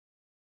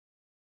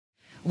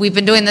We've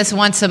been doing this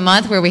once a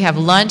month where we have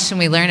lunch and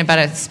we learn about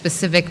a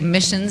specific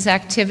missions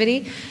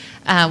activity.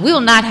 We will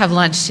not have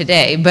lunch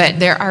today, but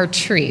there are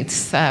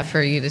treats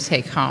for you to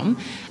take home.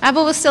 But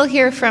we'll still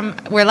hear from,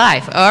 we're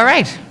live. All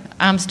right,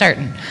 I'm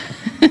starting.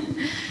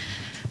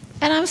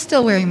 And I'm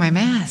still wearing my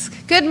mask.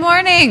 Good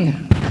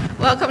morning.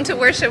 Welcome to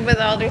worship with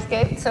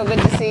Aldersgate. So good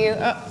to see you.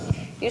 Oh,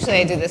 usually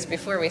I do this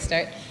before we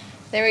start.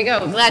 There we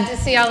go. Glad to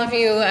see all of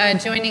you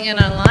joining in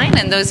online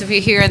and those of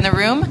you here in the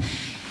room.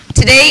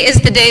 Today is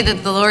the day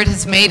that the Lord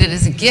has made. It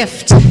is a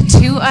gift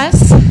to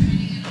us.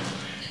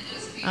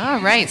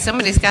 All right,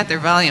 somebody's got their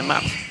volume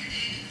up.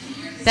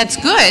 That's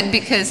good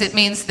because it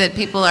means that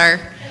people are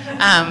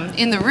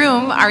in the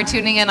room are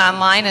tuning in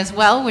online as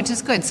well, which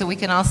is good, so we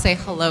can all say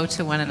hello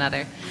to one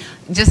another.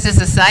 Just as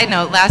a side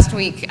note, last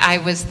week I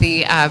was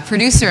the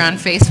producer on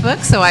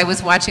Facebook, so I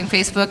was watching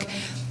Facebook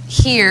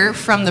here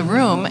from the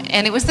room,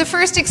 and it was the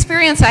first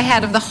experience I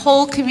had of the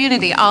whole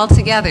community all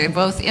together,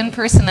 both in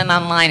person and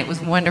online. It was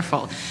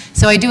wonderful.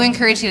 So I do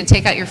encourage you to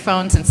take out your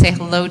phones and say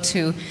hello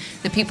to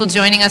the people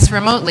joining us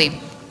remotely.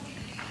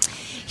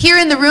 Here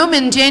in the room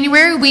in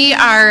January, we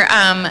are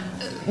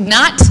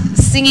not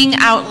singing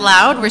out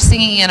loud, we're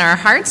singing in our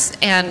hearts,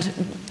 and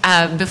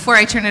before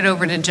I turn it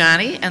over to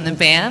Johnny and the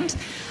band,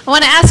 I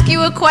want to ask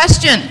you a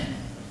question.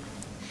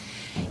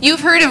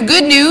 You've heard of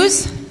good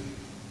news,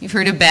 you've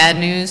heard of bad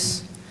news,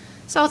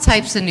 it's all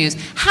types of news.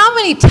 How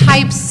many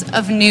types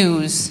of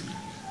news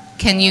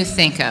can you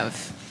think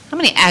of? How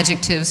many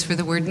adjectives for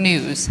the word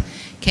news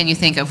can you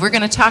think of? We're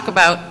going to talk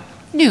about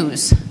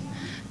news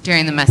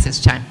during the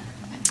message time.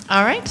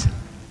 All right,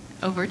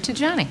 over to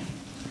Johnny.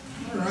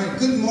 All right,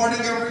 good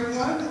morning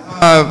everyone.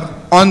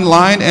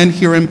 Online and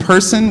here in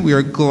person, we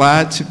are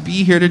glad to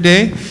be here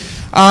today.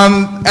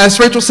 As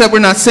Rachel said, we're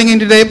not singing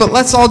today, but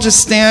let's all just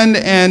stand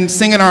and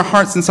sing in our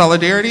hearts in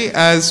solidarity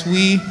as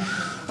we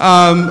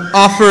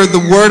offer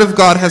The Word of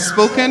God Has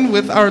Spoken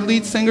with our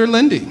lead singer,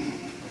 Lindy.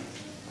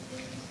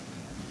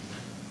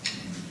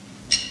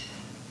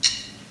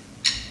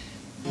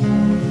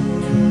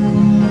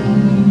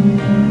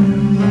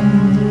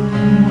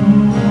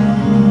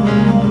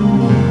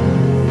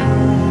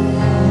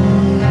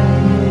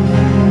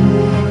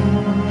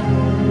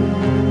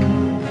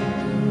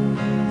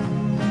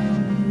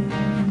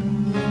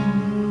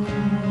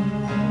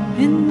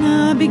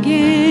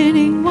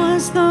 Beginning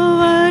was the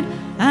Word,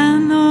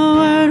 and the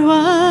Word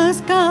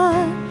was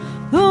God.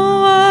 The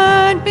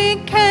Word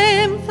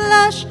became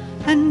flesh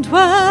and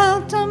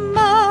dwelt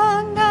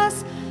among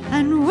us,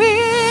 and we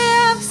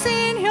have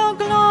seen your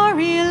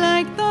glory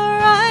like the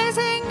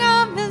rising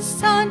of the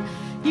sun.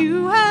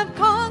 You have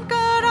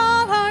conquered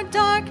all our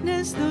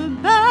darkness, the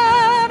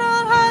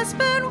battle has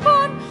been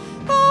won.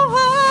 The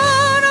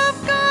Word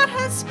of God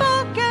has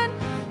spoken,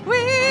 we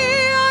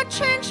are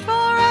changed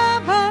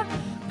forever.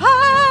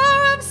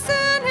 Power of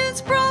sin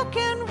is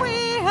broken, we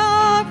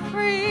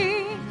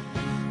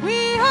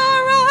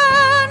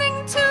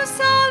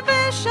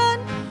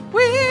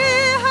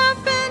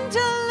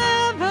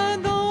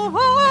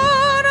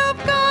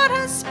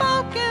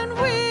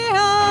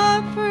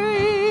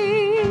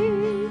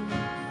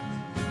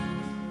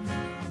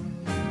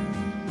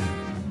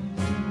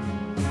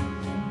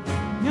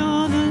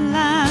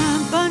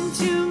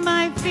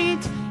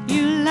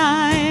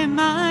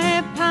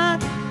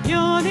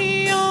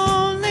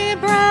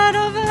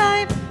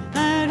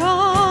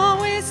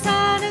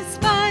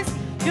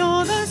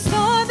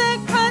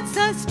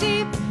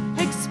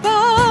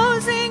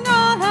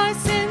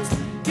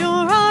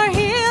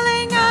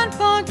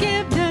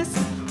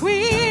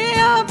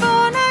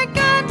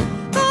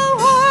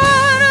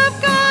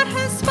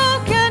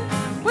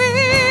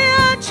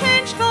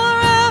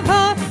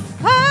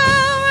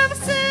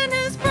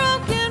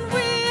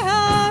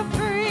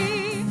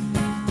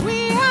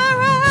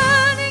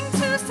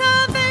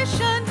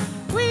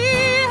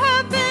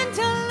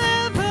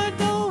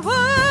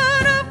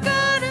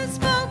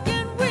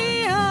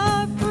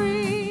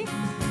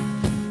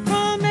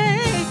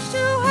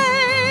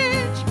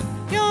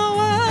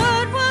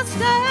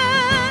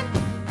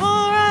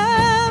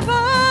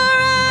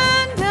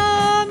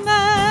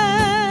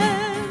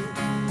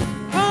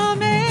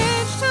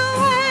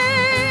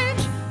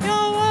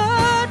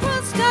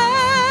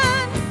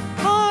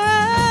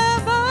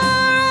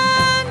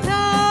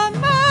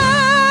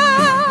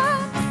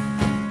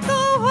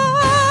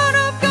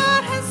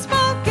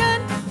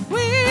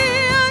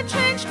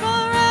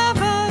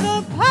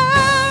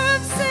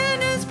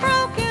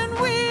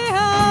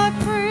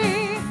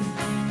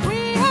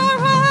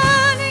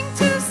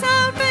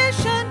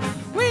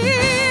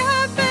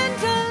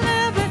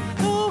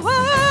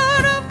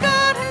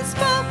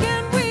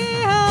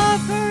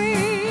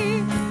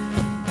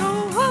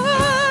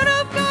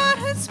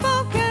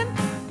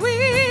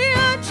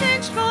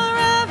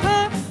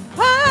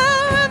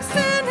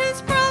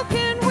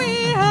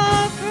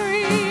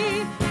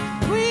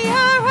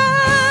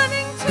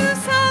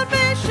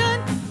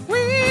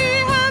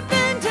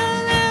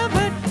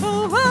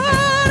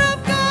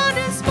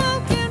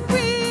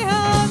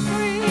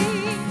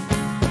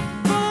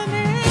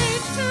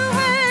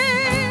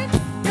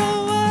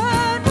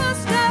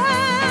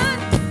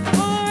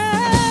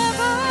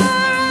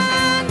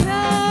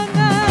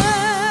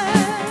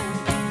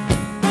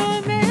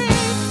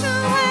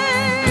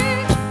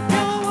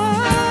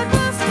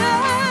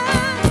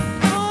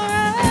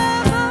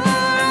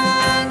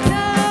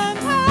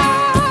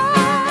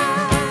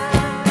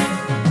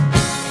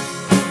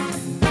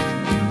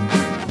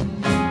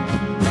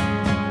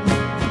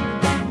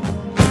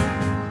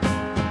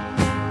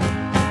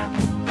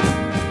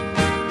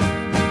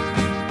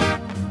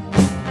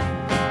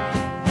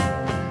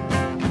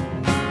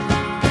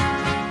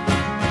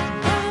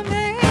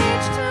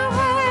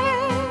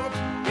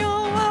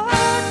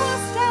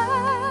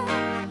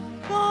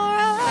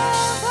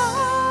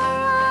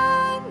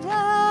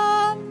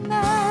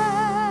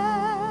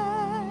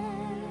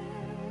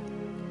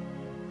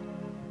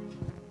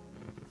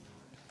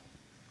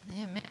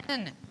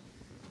Amen.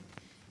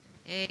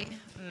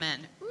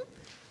 Amen. Whoop.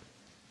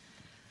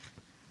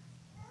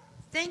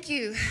 Thank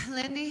you,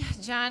 Lindy,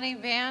 Johnny,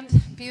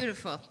 band.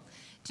 Beautiful.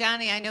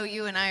 Johnny, I know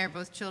you and I are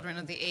both children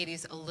of the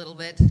 80s a little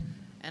bit,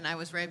 and I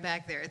was right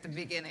back there at the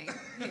beginning.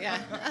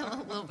 Yeah, a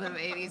little bit of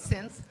 80s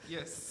since.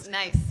 Yes.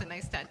 Nice, a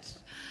nice touch.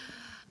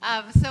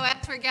 So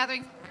as we're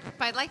gathering,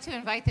 I'd like to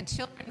invite the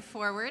children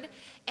forward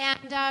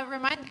and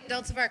remind the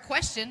adults of our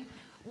question.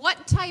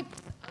 What types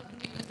of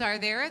news are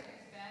there? Bad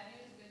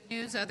news, good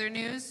news, other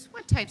news?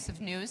 What types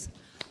of news?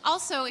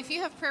 Also, if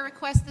you have prayer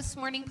requests this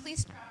morning,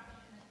 please drop them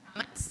in the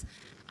comments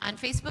on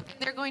Facebook.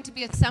 They're going to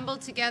be assembled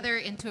together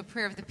into a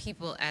prayer of the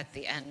people at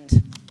the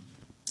end.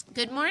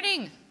 Good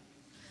morning.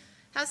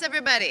 How's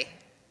everybody?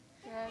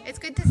 Good. It's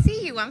good to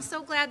see you. I'm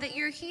so glad that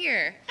you're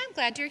here. I'm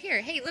glad you're here.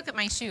 Hey, look at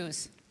my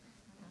shoes.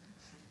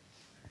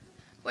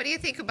 What do you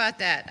think about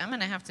that? I'm going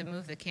to have to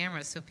move the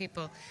camera so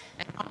people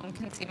at home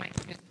can see my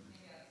shoes.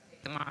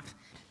 Take them off.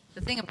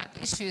 The thing about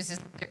these shoes is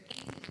they're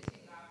easy to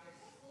take off.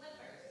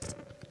 They're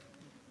slippers.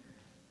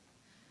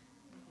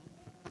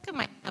 Look at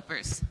my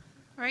slippers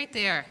right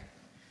there.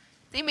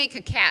 They make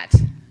a cat. I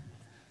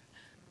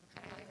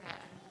like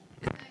that.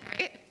 Isn't that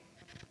great?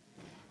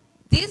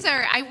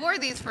 I wore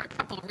these for a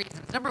couple of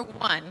reasons. Number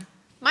one,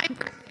 my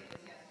birthday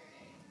was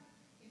yesterday.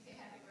 You say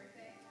happy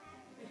birthday?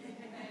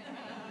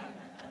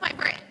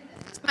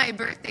 This is my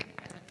birthday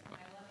present for my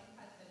loving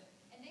husband.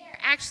 And they are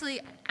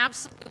actually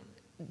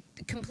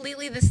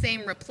completely the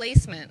same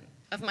replacement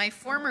of my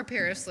former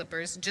pair of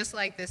slippers, just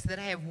like this, that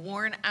I have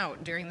worn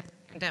out during the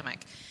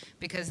pandemic,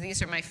 because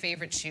these are my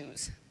favorite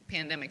shoes.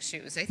 Pandemic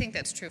shoes. I think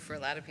that's true for a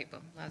lot of people,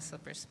 a lot of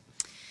slippers.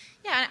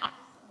 Yeah.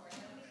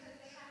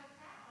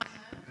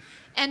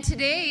 And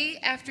today,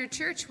 after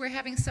church, we're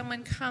having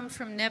someone come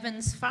from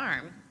Nevin's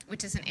Farm,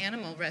 which is an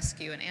animal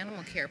rescue, an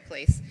animal care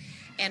place,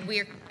 and we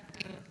are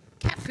collecting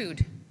cat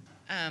food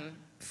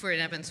for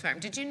Nevin's Farm.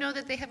 Did you know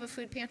that they have a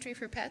food pantry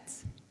for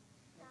pets?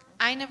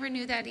 I never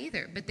knew that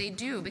either, but they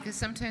do, because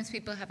sometimes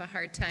people have a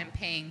hard time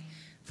paying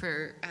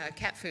for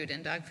cat food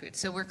and dog food.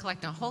 So we're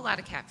collecting a whole lot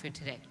of cat food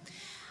today.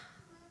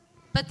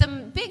 But the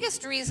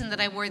biggest reason that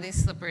I wore these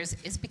slippers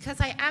is because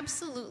I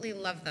absolutely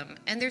love them.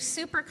 And they're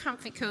super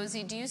comfy,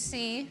 cozy. Do you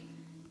see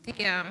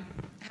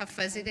how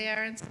fuzzy they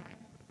are inside?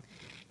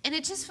 And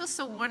it just feels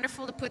so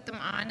wonderful to put them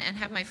on and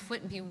have my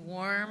foot be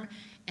warm.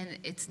 And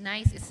it's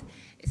nice.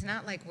 It's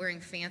not like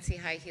wearing fancy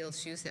high-heeled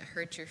shoes that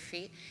hurt your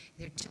feet.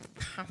 They're just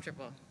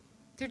comfortable.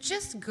 They're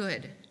just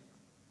good.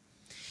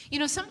 You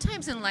know,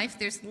 sometimes in life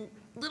there's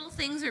little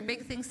things or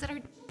big things that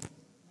are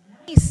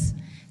nice.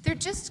 They're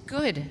just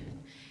good.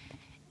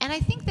 And I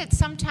think that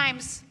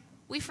sometimes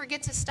we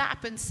forget to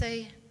stop and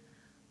say,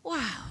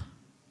 wow,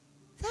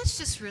 that's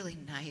just really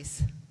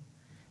nice.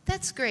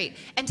 That's great.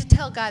 And to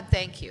tell God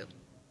thank you.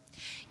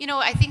 You know,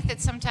 I think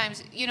that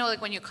sometimes, you know, like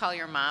when you call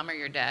your mom or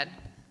your dad,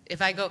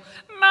 if I go,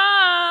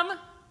 Mom,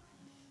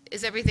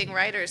 is everything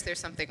right or is there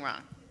something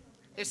wrong?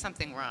 There's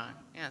something wrong.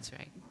 Yeah, that's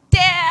right.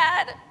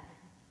 Dad!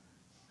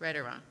 Right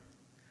or wrong?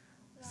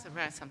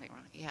 Something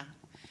wrong, yeah.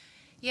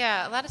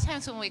 Yeah, a lot of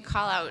times when we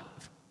call out,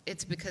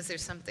 it's because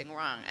there's something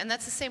wrong. And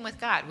that's the same with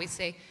God. We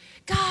say,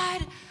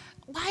 God,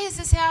 why is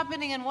this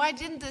happening? And why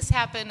didn't this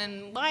happen?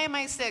 And why am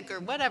I sick? Or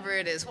whatever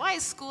it is. Why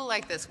is school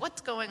like this? What's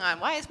going on?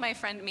 Why is my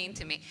friend mean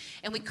to me?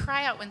 And we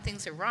cry out when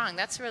things are wrong.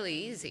 That's really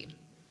easy.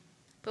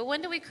 But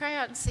when do we cry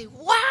out and say,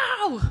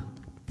 wow,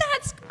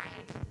 that's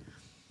great?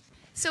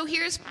 So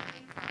here's my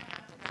cry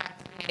out to God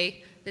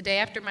today, the day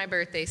after my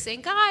birthday,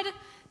 saying, God,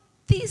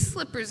 these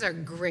slippers are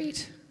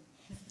great.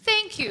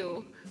 Thank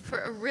you for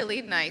a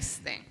really nice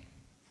thing.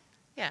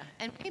 Yeah,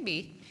 and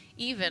maybe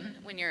even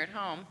when you're at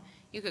home,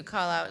 you could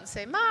call out and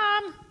say,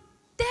 Mom,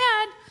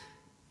 Dad,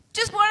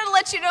 just wanted to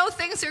let you know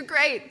things are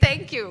great.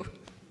 Thank you.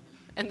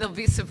 And they'll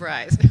be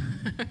surprised.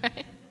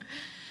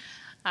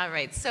 All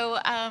right, so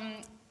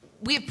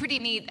we have pretty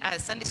neat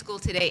Sunday school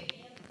today.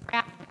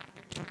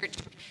 Church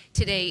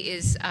today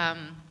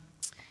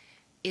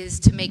is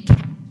to make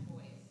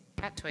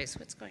cat toys.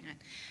 What's going on?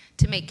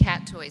 To make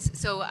cat toys.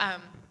 So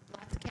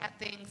lots of cat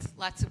things,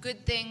 lots of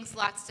good things,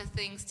 lots of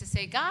things to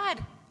say,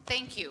 God,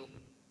 thank you.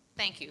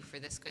 Thank you for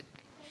this good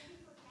thing.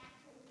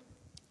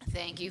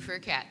 Thank you for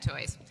cat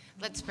toys.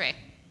 Let's pray.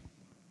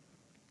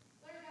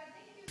 Lord God,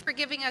 thank you for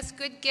giving us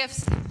good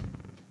gifts.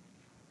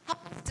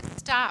 Help us to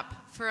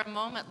stop for a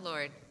moment,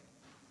 Lord,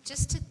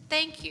 just to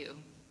thank you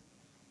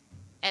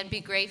and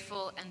be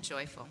grateful and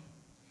joyful.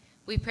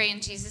 We pray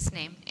in Jesus'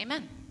 name.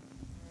 Amen.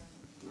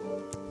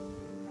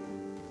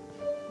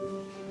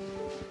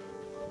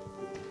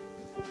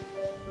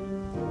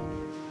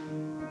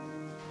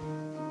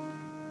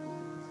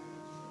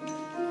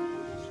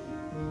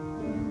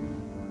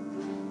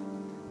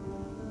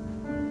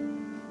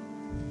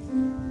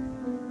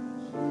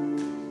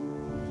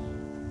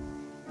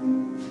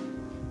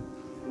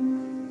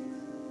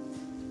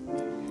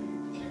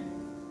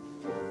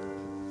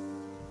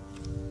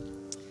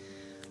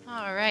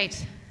 All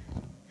right.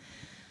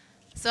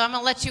 So I'm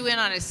going to let you in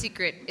on a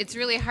secret. It's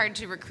really hard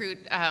to recruit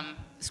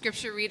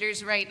scripture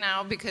readers right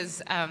now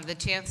because the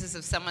chances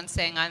of someone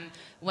saying on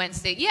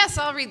Wednesday, yes,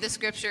 I'll read the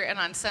scripture, and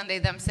on Sunday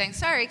them saying,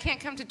 sorry, I can't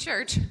come to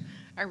church,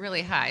 are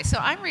really high. So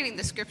I'm reading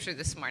the scripture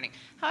this morning.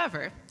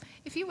 However,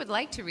 if you would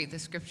like to read the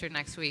scripture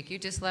next week, you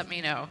just let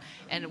me know,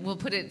 and we'll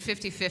put it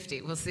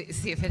 50-50. We'll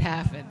see if it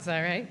happens,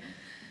 all right?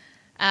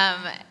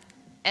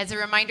 As a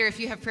reminder, if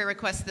you have prayer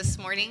requests this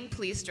morning,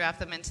 please drop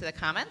them into the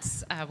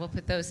comments. We'll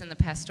put those in the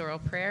pastoral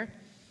prayer.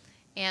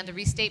 And a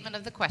restatement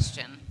of the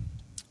question,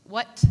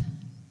 what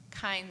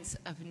kinds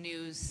of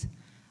news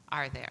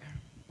are there?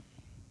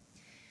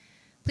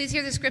 Please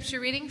hear the scripture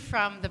reading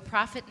from the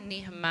prophet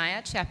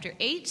Nehemiah, chapter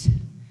 8,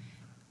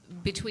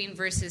 between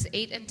verses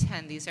 8 and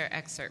 10. These are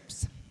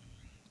excerpts.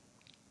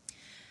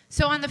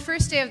 So on the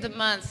first day of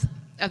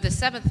the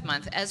seventh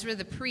month, Ezra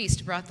the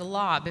priest brought the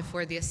law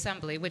before the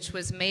assembly, which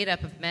was made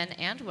up of men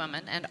and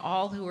women and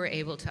all who were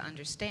able to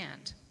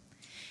understand.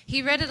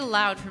 He read it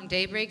aloud from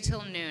daybreak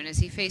till noon as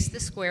he faced the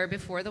square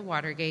before the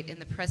water gate in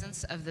the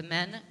presence of the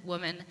men,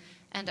 women,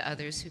 and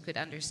others who could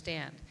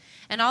understand.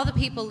 And all the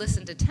people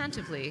listened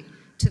attentively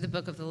to the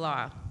book of the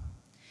law.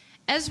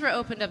 Ezra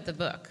opened up the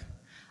book.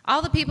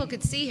 All the people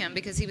could see him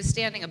because he was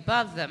standing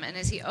above them, and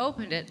as he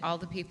opened it, all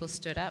the people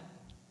stood up.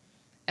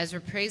 Ezra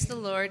praised the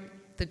Lord,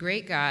 the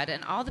great God,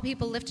 and all the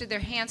people lifted their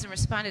hands and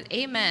responded,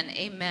 Amen,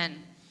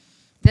 amen.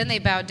 Then they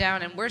bowed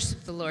down and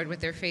worshiped the Lord with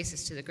their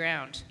faces to the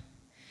ground.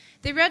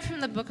 They read from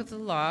the book of the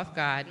law of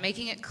God,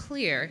 making it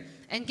clear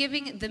and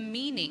giving the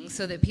meaning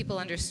so that people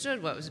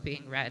understood what was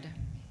being read.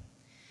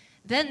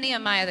 Then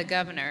Nehemiah the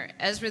governor,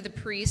 Ezra the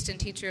priest and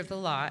teacher of the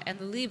law, and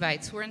the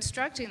Levites were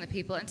instructing the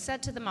people and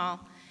said to them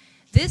all,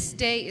 This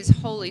day is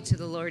holy to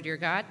the Lord your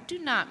God. Do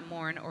not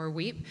mourn or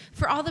weep,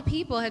 for all the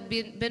people had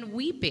been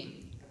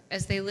weeping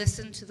as they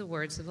listened to the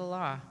words of the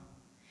law.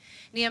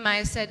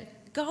 Nehemiah said,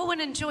 Go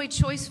and enjoy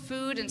choice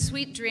food and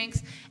sweet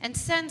drinks, and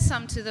send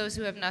some to those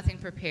who have nothing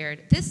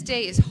prepared. This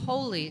day is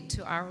holy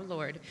to our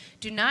Lord.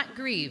 Do not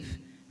grieve,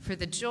 for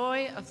the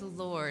joy of the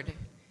Lord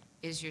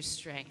is your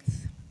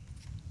strength.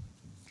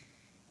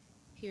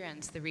 Here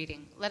ends the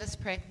reading. Let us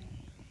pray.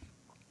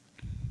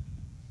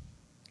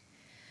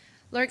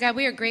 Lord God,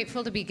 we are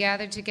grateful to be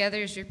gathered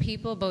together as your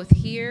people, both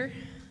here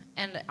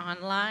and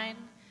online,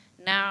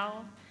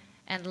 now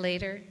and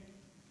later.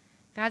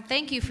 God,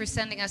 thank you for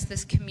sending us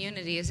this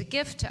community as a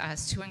gift to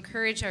us, to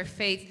encourage our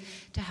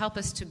faith, to help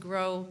us to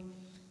grow,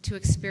 to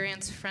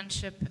experience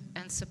friendship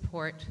and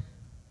support.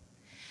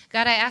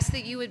 God, I ask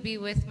that you would be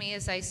with me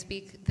as I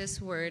speak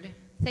this word.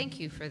 Thank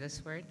you for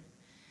this word.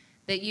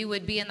 That you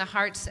would be in the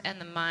hearts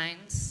and the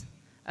minds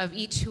of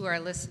each who are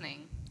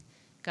listening,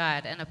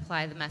 God, and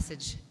apply the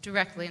message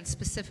directly and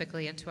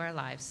specifically into our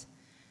lives.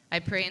 I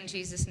pray in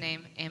Jesus'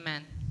 name,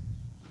 amen.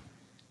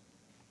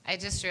 I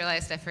just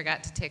realized I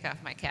forgot to take off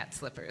my cat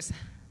slippers.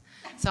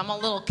 So I'm a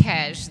little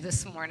cash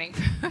this morning.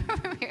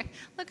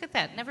 Look at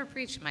that. Never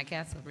preached my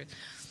cat slippers.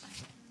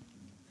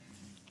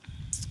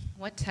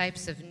 What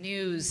types of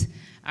news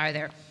are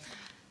there?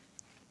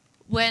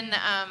 When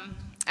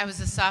I was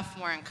a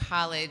sophomore in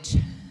college,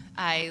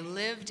 I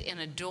lived in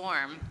a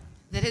dorm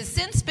that has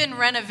since been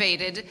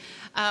renovated,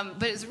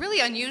 but it's a really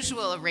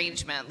unusual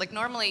arrangement. Like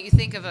normally you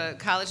think of a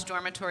college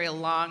dormitory, a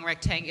long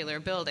rectangular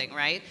building,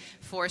 right?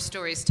 4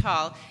 stories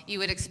tall. You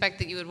would expect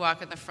that you would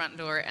walk in the front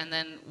door and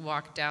then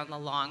walk down the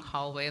long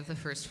hallway of the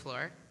first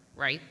floor,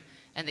 right?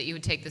 And that you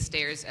would take the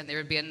stairs and there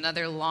would be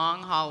another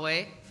long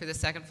hallway for the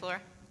second floor.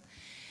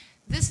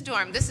 This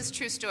dorm, this is a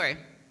true story,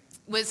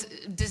 was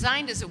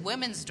designed as a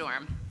women's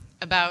dorm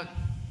about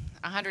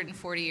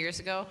 140 years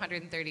ago,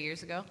 130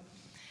 years ago.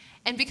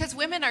 And because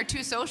women are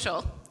too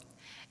social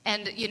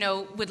and, you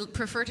know, would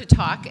prefer to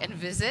talk and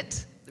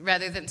visit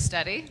rather than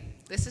study,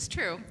 this is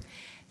true,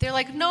 they're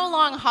like, no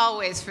long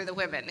hallways for the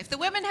women. If the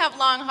women have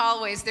long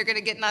hallways, they're going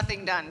to get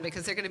nothing done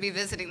because they're going to be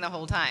visiting the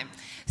whole time.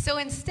 So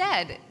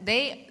instead,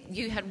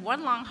 you had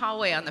one long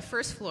hallway on the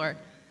first floor,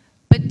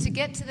 but to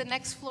get to the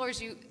next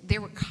floors, there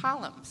were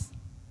columns.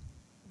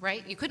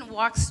 Right? You couldn't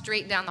walk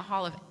straight down the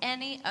hall of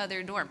any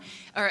other dorm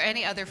or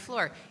any other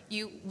floor.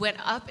 You went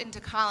up into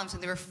columns,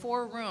 and there were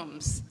 4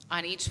 rooms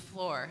on each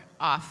floor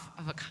off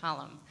of a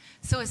column.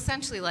 So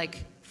essentially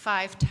like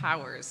 5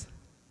 towers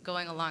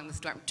going along this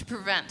dorm to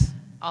prevent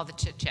all the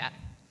chit-chat.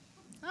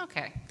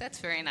 Okay, that's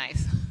very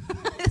nice.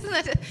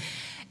 Isn't it?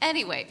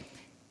 Anyway,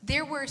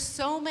 there were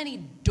so many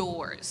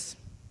doors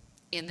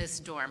in this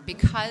dorm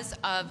because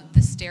of the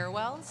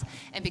stairwells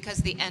and because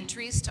the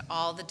entries to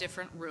all the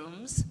different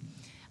rooms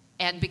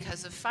and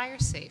because of fire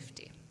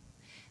safety.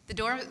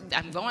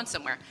 I'm going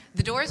somewhere.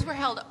 The doors were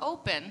held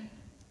open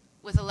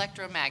with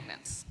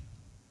electromagnets,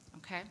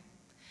 okay?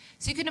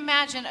 So you can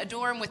imagine a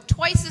dorm with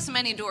twice as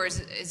many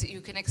doors as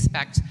you can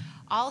expect,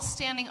 all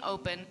standing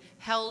open,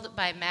 held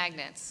by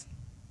magnets.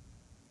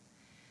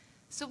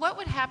 So what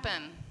would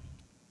happen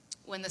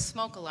when the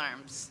smoke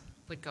alarms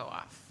would go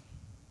off?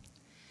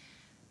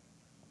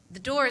 The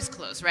doors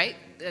close, right?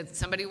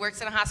 Somebody who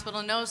works in a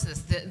hospital knows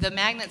this. The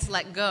magnets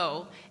let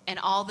go, and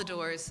all the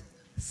doors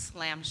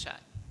slam shut.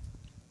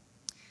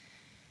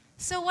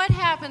 So what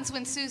happens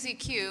when Susie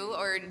Q,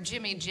 or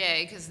Jimmy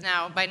J, because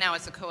by now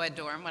it's a co-ed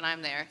dorm when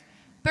I'm there,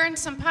 burned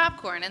some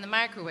popcorn in the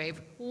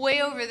microwave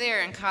way over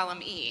there in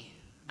column E.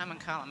 I'm in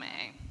column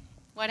A.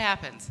 What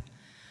happens?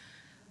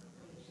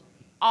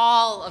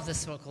 All of the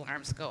smoke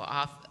alarms go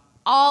off.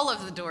 All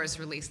of the doors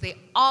release. They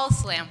all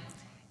slam.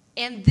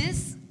 And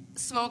this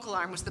smoke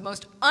alarm was the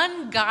most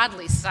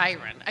ungodly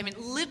siren. I mean,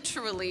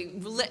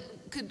 literally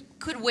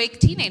could wake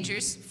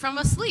teenagers from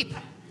a sleep.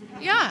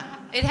 Yeah,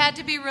 it had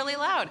to be really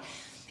loud.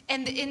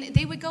 And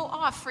they would go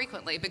off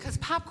frequently because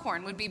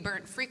popcorn would be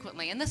burnt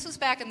frequently. And this was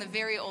back in the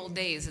very old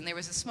days, and there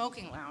was a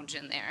smoking lounge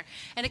in there.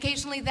 And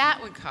occasionally that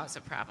would cause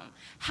a problem.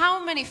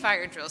 How many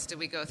fire drills did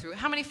we go through?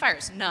 How many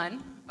fires?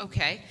 None.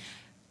 Okay.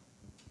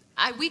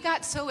 We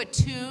got so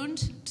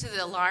attuned to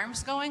the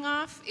alarms going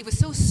off. It was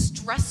so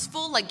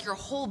stressful, like your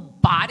whole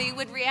body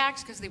would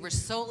react because they were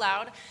so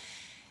loud,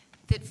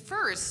 that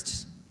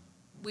first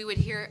we would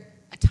hear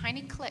a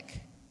tiny click,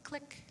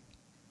 click.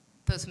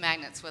 Those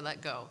magnets would let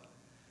go.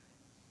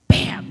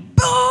 Bam,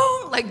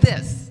 boom, like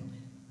this.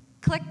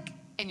 Click,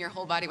 and your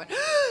whole body went,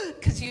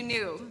 because you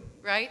knew,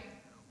 right?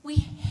 We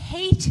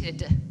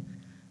hated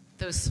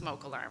those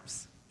smoke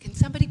alarms. Can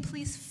somebody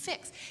please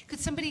fix? Could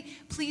somebody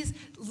please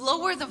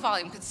lower the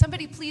volume? Could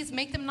somebody please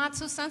make them not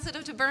so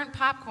sensitive to burnt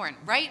popcorn,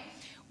 right?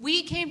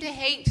 We came to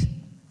hate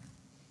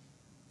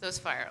those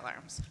fire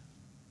alarms.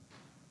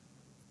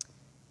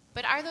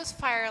 But are those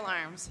fire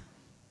alarms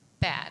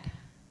bad?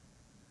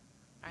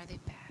 Are they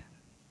bad?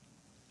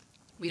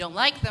 We don't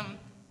like them,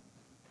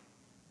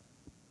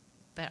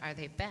 but are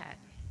they bad?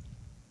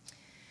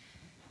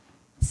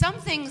 Some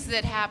things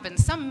that happen,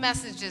 some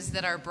messages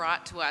that are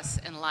brought to us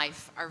in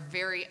life are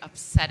very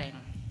upsetting,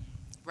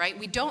 right?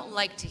 We don't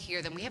like to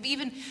hear them. We have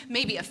even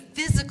maybe a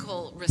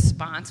physical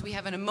response. We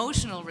have an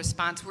emotional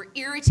response. We're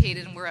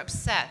irritated and we're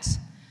upset.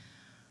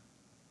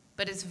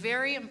 But it's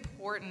very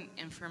important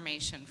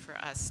information for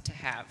us to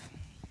have.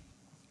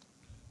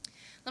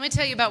 Let me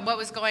tell you about what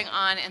was going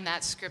on in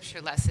that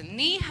scripture lesson.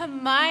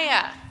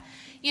 Nehemiah.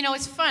 You know,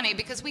 it's funny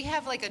because we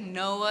have like a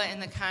Noah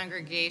in the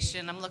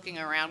congregation. I'm looking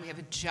around. We have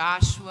a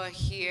Joshua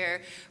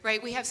here,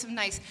 right? We have some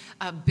nice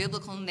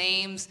biblical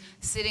names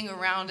sitting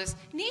around us.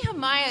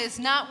 Nehemiah is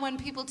not one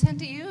people tend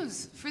to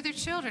use for their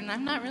children.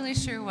 I'm not really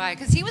sure why,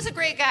 because he was a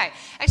great guy.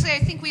 Actually, I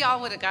think we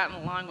all would have gotten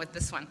along with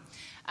this one.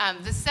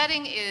 The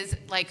setting is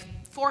like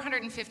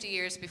 450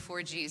 years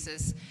before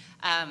Jesus.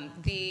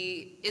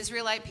 The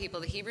Israelite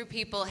people, the Hebrew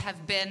people,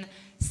 have been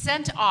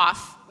sent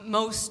off,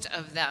 most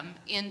of them,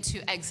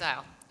 into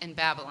exile in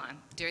Babylon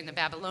during the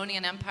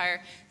Babylonian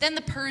Empire. Then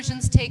the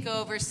Persians take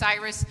over.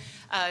 Cyrus,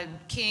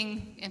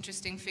 king,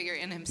 interesting figure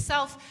in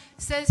himself,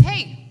 says,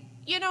 hey,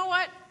 you know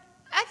what?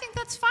 I think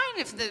that's fine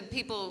if the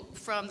people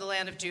from the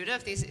land of Judah,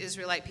 if these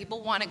Israelite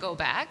people want to go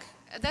back.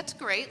 That's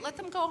great. Let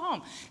them go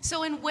home.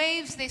 So in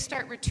waves, they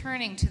start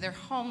returning to their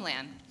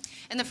homeland.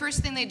 And the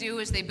first thing they do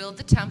is they build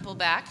the temple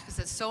back because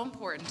it's so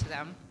important to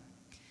them.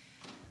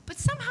 But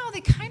somehow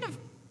they kind of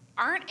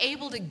aren't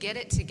able to get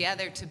it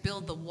together to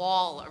build the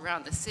wall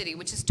around the city,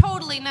 which is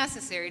totally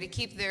necessary to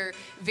keep their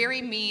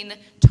very mean,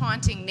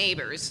 taunting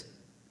neighbors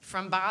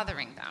from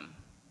bothering them,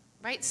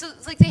 right? So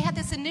it's like they had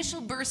this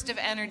initial burst of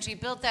energy,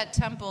 built that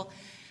temple,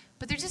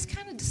 but they're just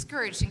kind of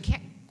discouraged and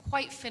can't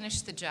quite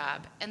finish the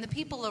job. And the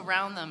people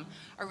around them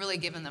are really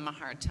giving them a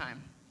hard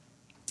time.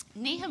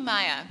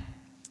 Nehemiah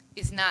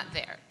is not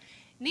there.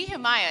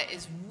 Nehemiah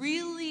is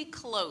really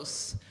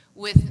close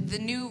with the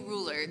new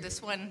ruler,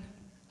 this one,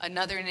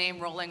 another name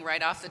rolling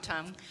right off the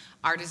tongue,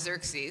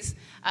 Artaxerxes,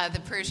 the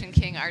Persian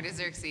king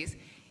Artaxerxes.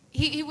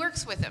 He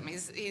works with him.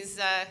 He's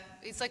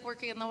like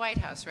working in the White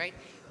House, right?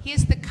 He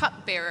is the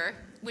cupbearer,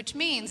 which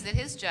means that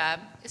his job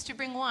is to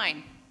bring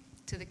wine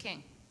to the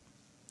king.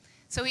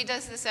 So he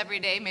does this every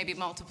day, maybe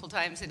multiple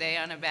times a day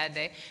on a bad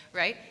day,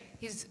 right?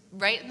 He's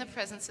right in the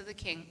presence of the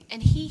king,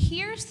 and he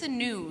hears the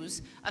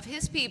news of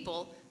his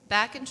people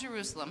back in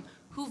Jerusalem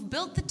who've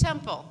built the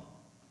temple,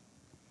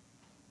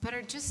 but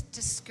are just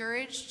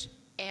discouraged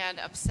and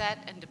upset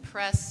and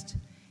depressed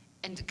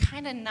and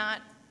kind of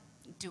not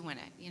doing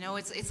it. You know,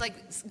 it's like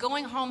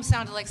going home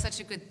sounded like such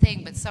a good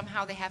thing, but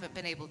somehow they haven't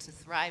been able to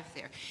thrive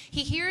there.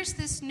 He hears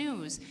this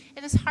news,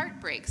 and his heart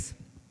breaks.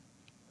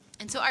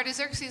 And so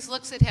Artaxerxes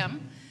looks at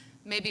him,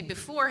 maybe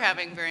before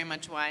having very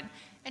much wine,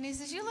 and he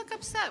says, you look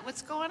upset.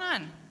 What's going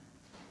on?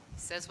 He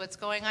says, what's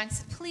going on? He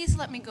says, please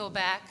let me go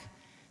back.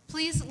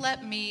 Please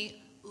let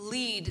me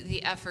lead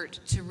the effort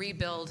to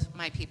rebuild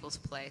my people's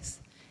place.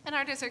 And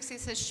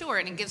Artaxerxes says, sure,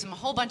 and he gives him a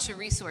whole bunch of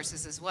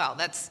resources as well.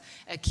 That's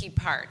a key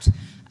part,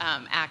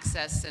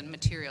 access and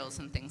materials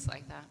and things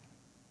like that.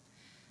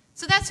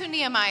 So that's who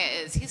Nehemiah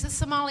is. He's a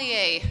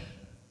sommelier,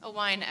 a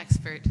wine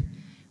expert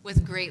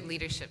with great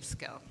leadership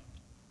skill.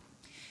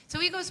 So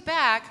he goes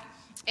back,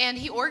 and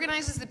he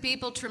organizes the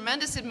people,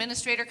 tremendous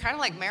administrator, kind of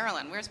like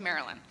Marilyn. Where's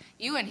Marilyn?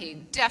 You and he,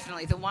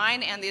 definitely. The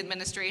wine and the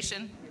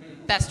administration,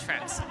 best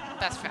friends,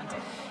 best friends.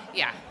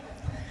 Yeah,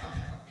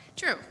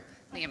 true.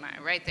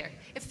 Nehemiah, right there.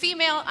 If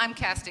female, I'm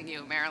casting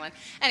you, Marilyn.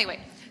 Anyway,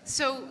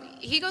 so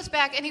he goes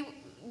back and he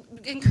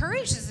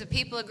encourages the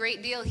people a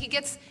great deal. He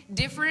gets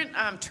different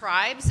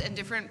tribes and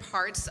different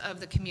parts of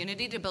the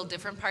community to build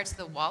different parts of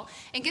the wall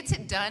and gets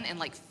it done in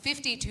like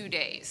 52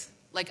 days.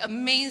 like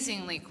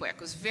amazingly quick.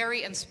 It was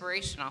very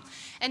inspirational.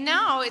 And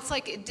now it's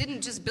like it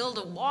didn't just build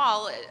a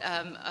wall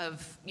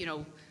of,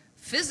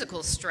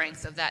 physical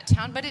strength of that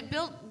town, but it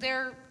built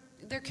their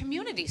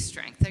community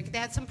strength. They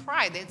had some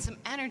pride, they had some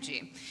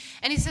energy.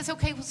 And he says,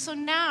 okay, well, so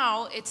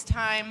now it's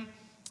time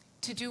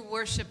to do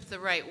worship the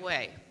right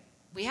way.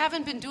 We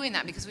haven't been doing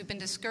that because we've been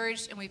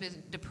discouraged and we've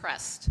been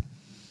depressed.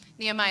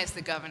 Nehemiah is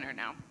the governor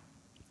now.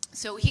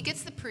 So he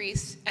gets the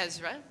priest,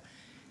 Ezra,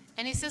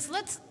 and he says,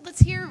 let's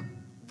hear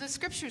the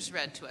scriptures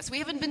read to us. We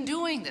haven't been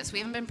doing this. We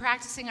haven't been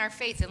practicing our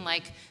faith in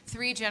like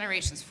 3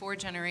 generations, 4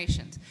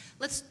 generations.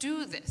 Let's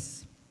do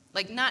this.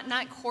 Like not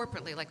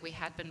corporately like we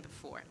had been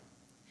before.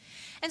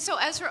 And so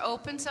Ezra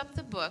opens up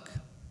the book,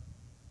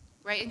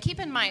 right? And keep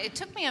in mind, it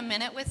took me a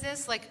minute with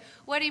this. Like,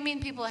 what do you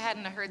mean people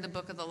hadn't heard the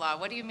book of the law?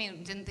 What do you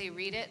mean, didn't they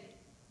read it?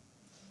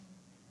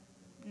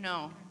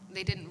 No,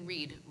 they didn't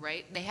read,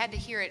 right? They had to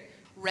hear it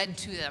read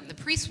to them. The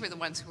priests were the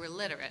ones who were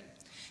literate.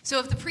 So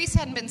if the priests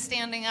hadn't been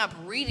standing up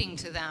reading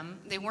to them,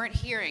 they weren't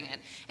hearing it.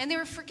 And they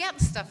were forgetting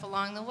stuff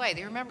along the way.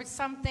 They remembered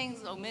some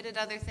things, omitted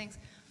other things.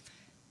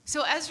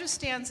 So Ezra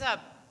stands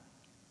up,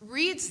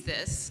 reads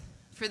this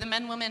for the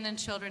men, women, and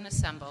children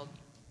assembled.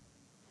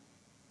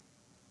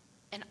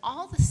 And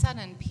all of a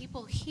sudden,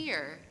 people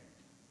hear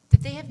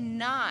that they have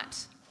not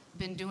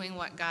been doing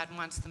what God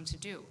wants them to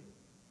do.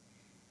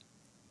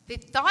 They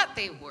thought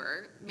they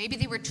were. Maybe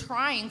they were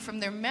trying from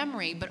their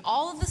memory, but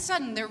all of a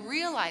sudden, they're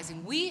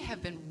realizing we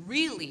have been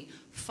really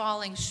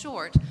falling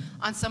short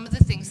on some of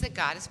the things that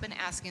God has been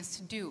asking us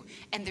to do.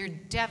 And they're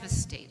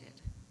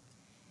devastated.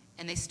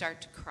 And they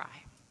start to cry.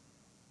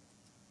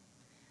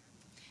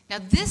 Now,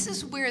 this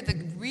is where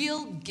the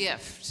real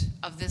gift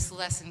of this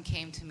lesson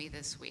came to me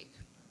this week.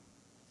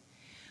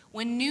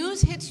 When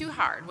news hits you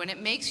hard, when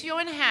it makes you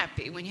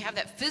unhappy, when you have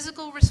that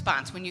physical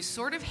response, when you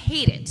sort of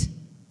hate it,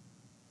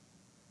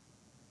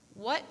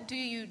 what do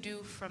you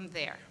do from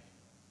there?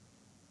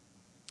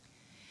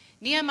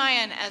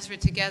 Nehemiah and Ezra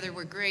together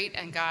were great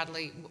and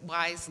godly,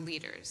 wise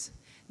leaders.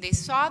 They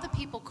saw the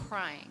people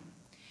crying,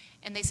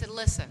 and they said,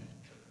 listen,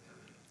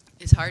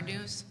 it's hard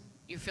news.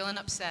 You're feeling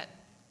upset.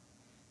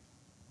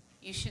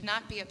 You should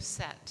not be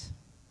upset.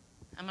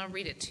 I'm going to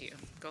read it to you.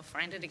 Go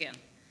find it again.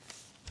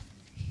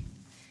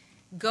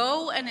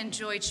 Go and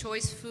enjoy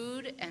choice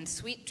food and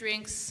sweet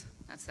drinks.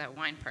 That's that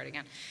wine part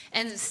again.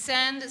 And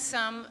send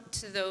some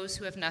to those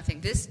who have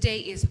nothing. This day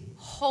is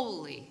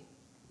holy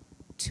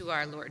to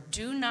our Lord.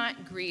 Do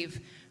not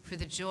grieve, for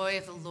the joy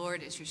of the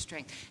Lord is your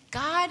strength.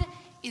 God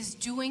is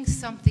doing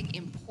something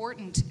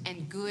important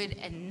and good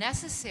and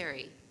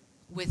necessary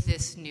with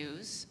this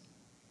news.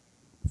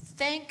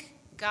 Thank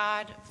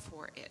God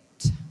for it.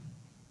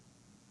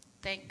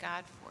 Thank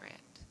God for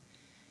it.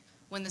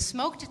 When the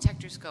smoke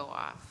detectors go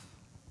off,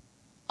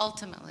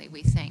 ultimately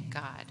we thank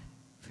God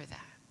for that.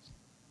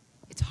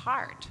 It's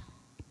hard,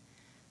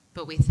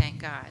 but we thank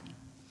God.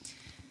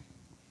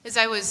 As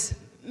I was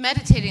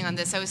meditating on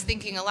this, I was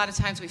thinking a lot of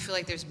times we feel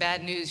like there's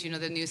bad news,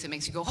 the news that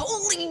makes you go,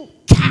 holy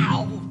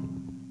cow!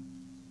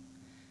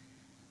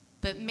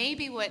 But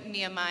maybe what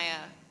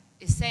Nehemiah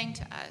is saying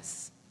to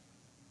us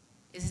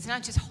is it's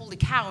not just holy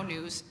cow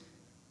news,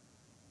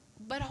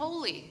 but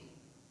holy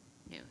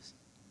news.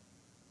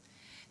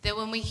 That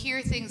when we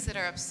hear things that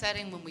are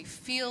upsetting, when we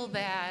feel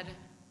bad,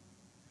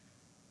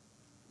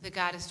 that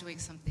God is doing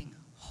something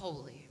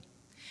holy.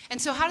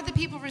 And so how did the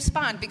people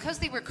respond? Because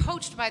they were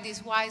coached by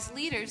these wise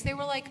leaders, they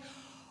were like,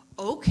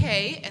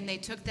 okay, and they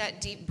took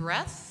that deep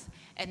breath,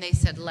 and they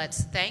said,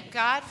 let's thank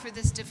God for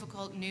this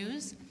difficult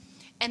news.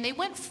 And they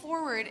went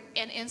forward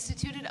and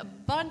instituted a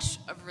bunch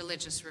of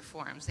religious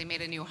reforms. They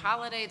made a new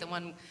holiday, the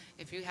one,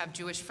 if you have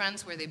Jewish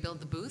friends, where they build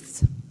the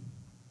booths.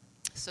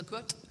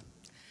 Sukkot.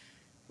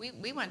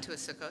 We went to a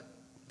Sukkot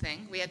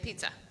thing. We had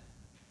pizza.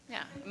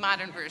 Yeah,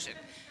 modern version.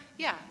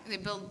 Yeah, they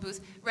build booths.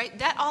 Right?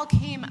 That all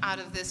came out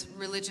of this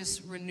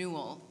religious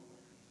renewal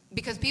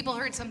because people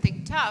heard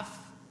something tough,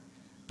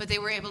 but they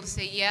were able to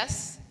say,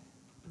 yes,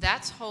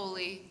 that's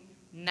holy.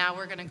 Now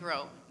we're going to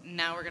grow.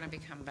 Now we're going to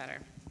become better.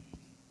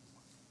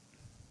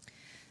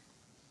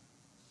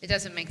 It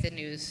doesn't make the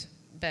news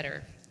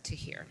better to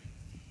hear,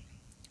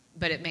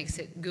 but it makes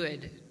it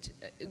good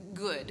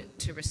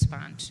to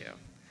respond to.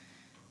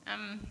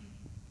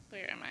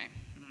 Where am I?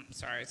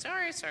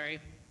 Sorry.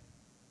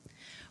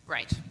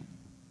 Right.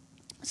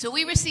 So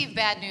we receive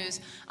bad news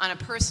on a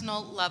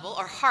personal level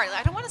or hard.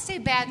 I don't want to say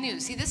bad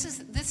news. See, this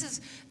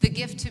is the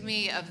gift to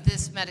me of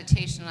this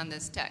meditation on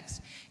this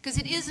text, because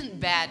it isn't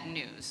bad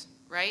news.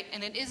 Right?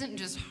 And it isn't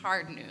just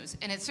hard news,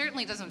 and it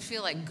certainly doesn't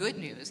feel like good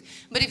news.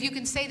 But if you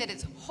can say that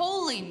it's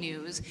holy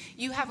news,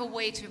 you have a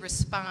way to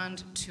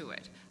respond to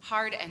it,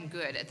 hard and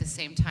good at the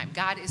same time.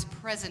 God is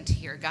present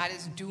here. God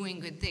is doing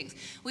good things.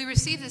 We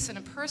receive this on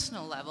a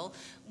personal level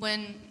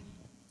when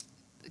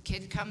the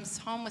kid comes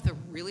home with a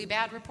really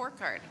bad report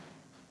card,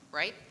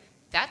 right?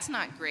 That's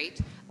not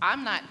great.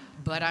 I'm not,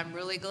 but I'm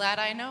really glad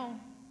I know.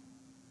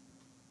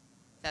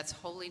 That's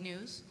holy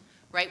news,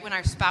 right? When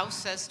our spouse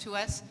says to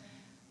us,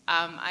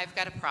 I've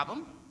got a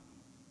problem,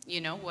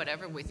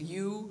 whatever, with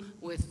you,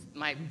 with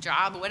my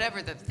job,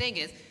 whatever the thing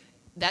is,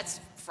 that's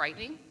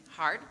frightening,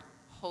 hard,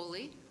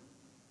 holy.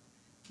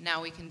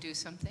 Now we can do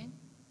something,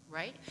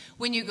 right?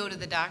 When you go to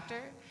the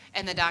doctor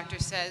and the doctor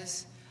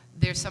says,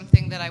 there's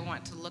something that I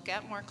want to look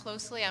at more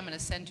closely, I'm going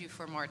to send you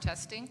for more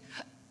testing.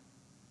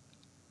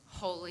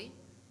 Holy,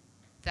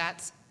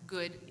 that's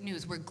good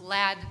news. We're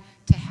glad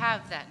to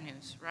have that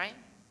news, right?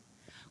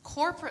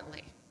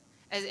 Corporately,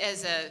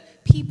 as a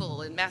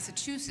people in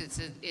Massachusetts,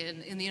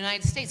 in the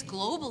United States,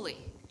 globally,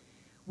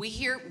 we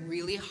hear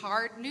really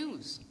hard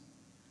news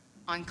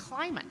on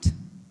climate,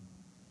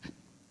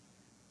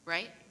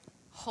 right?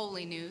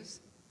 Holy news.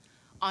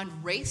 On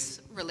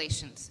race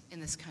relations in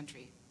this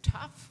country,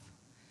 tough.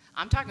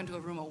 I'm talking to a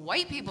room of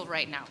white people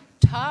right now.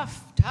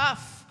 Tough,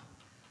 tough.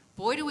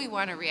 Boy, do we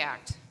want to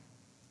react.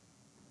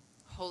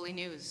 Holy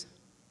news,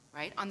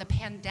 right? On the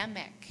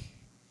pandemic.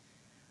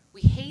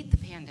 We hate the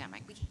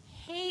pandemic. We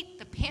hate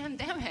the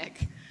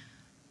pandemic.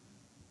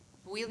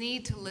 But we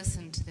need to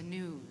listen to the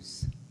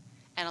news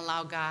and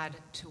allow God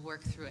to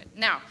work through it.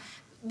 Now,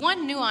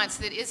 one nuance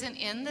that isn't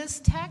in this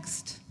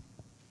text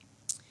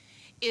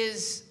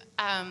is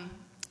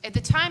at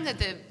the time that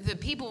the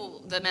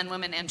people, the men,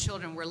 women, and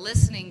children were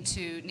listening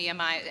to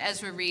Nehemiah,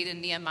 Ezra read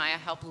and Nehemiah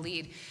help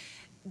lead,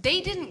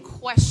 they didn't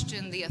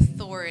question the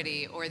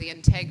authority or the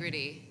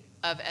integrity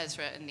of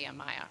Ezra and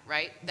Nehemiah,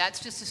 right?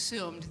 That's just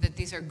assumed that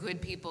these are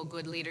good people,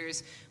 good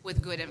leaders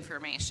with good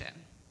information.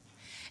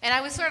 And I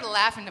was sort of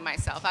laughing to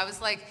myself. I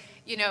was like,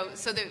 you know,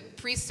 so the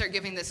priests are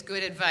giving this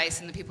good advice,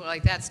 and the people are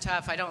like, that's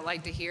tough, I don't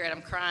like to hear it,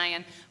 I'm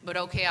crying, but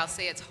okay, I'll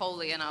say it's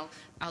holy, and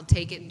I'll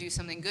take it and do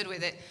something good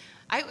with it.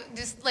 I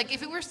just, like,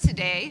 if it were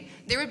today,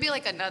 there would be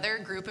like another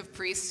group of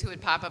priests who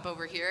would pop up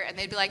over here, and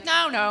they'd be like,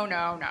 no, no,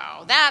 no,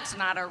 no, that's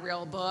not a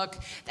real book,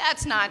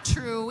 that's not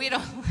true, we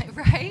don't,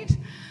 right?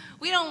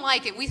 We don't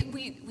like it.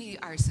 We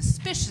are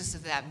suspicious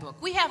of that book.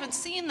 We haven't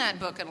seen that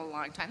book in a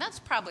long time. That's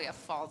probably a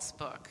false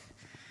book,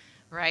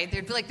 right?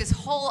 There'd be like this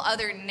whole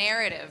other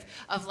narrative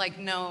of like,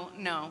 no,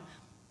 no.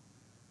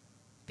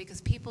 Because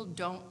people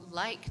don't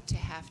like to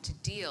have to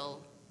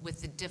deal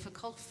with the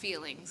difficult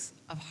feelings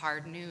of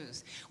hard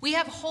news. We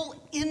have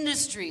whole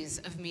industries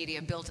of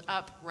media built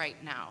up right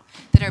now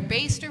that are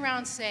based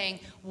around saying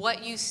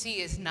what you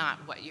see is not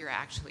what you're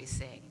actually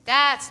saying.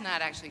 That's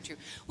not actually true.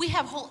 We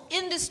have whole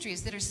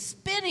industries that are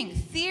spinning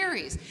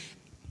theories.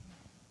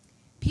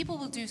 People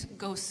will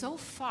go so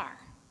far,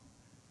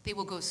 they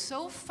will go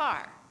so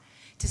far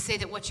to say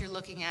that what you're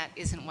looking at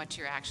isn't what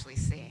you're actually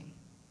seeing.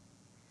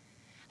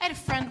 I had a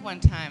friend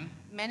one time,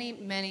 many,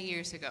 many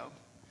years ago,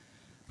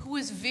 who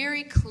was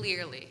very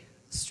clearly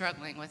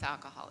struggling with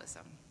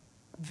alcoholism.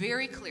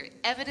 Very clear,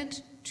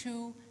 evident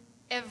to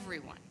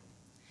everyone.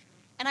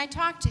 And I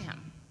talked to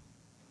him.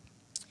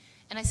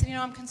 And I said, you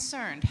know, I'm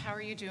concerned. How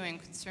are you doing? I'm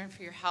concerned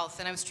for your health.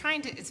 And I was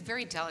trying to, it's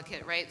very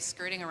delicate, right?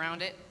 Skirting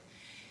around it.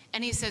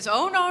 And he says,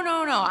 oh, no,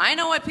 no, no. I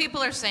know what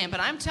people are saying, but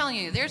I'm telling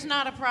you, there's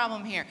not a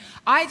problem here.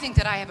 I think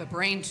that I have a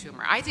brain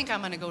tumor. I think I'm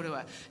going to go to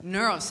a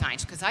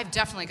neuroscience because I've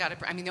definitely got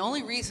a, I mean, the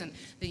only reason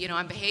that, you know,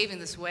 I'm behaving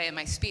this way in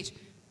my speech,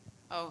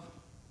 oh,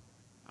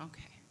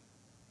 okay.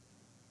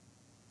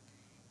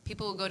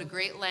 People will go to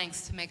great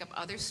lengths to make up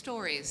other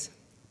stories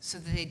so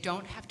that they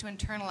don't have to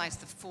internalize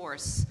the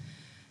force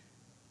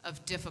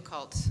of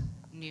difficult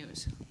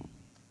news.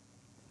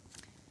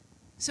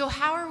 So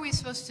how are we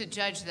supposed to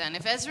judge then?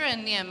 If Ezra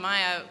and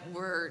Nehemiah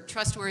were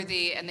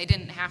trustworthy and they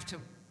didn't have to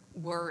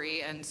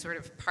worry and sort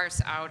of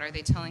parse out, are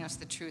they telling us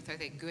the truth? Are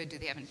they good? Do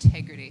they have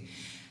integrity?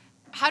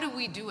 How do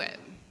we do it?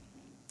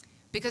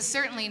 Because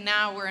certainly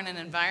now we're in an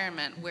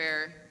environment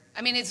where,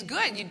 I mean, it's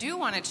good. You do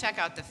want to check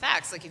out the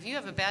facts. Like if you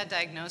have a bad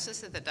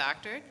diagnosis at the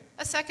doctor,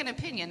 a second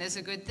opinion is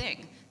a good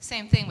thing.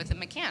 Same thing with the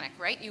mechanic,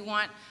 right? You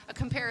want a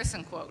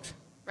comparison quote,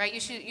 right?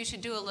 You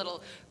should do a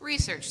little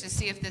research to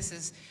see if this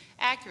is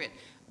accurate.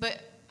 But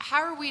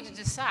how are we to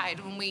decide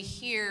when we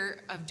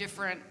hear of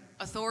different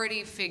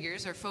authority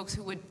figures or folks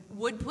who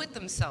would put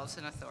themselves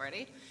in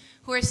authority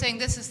who are saying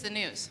this is the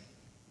news?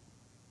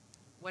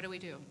 What do we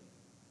do?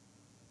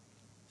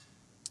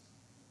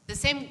 The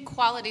same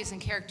qualities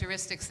and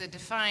characteristics that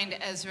defined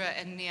Ezra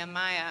and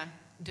Nehemiah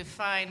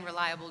define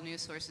reliable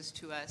news sources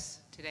to us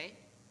today.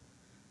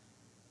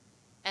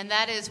 And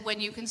that is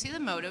when you can see the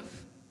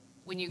motive,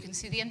 when you can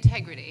see the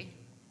integrity,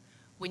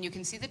 when you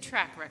can see the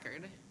track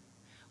record,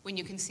 when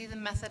you can see the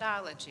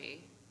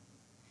methodology,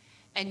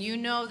 and you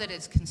know that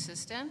it's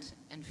consistent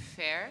and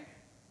fair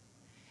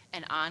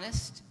and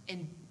honest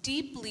and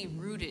deeply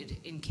rooted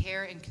in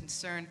care and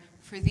concern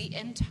for the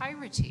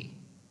entirety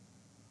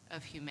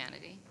of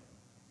humanity.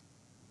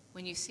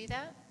 When you see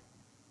that,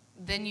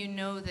 then you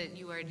know that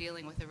you are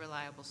dealing with a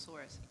reliable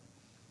source.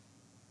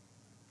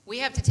 We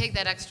have to take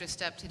that extra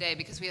step today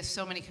because we have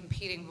so many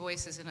competing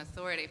voices in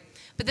authority.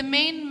 But the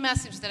main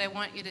message that I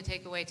want you to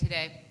take away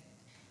today,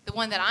 the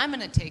one that I'm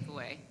going to take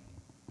away,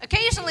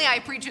 occasionally I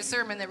preach a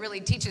sermon that really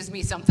teaches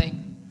me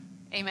something.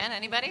 Amen?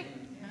 Anybody?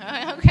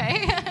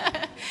 Okay.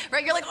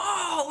 Right? You're like,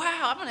 oh,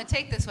 wow, I'm going to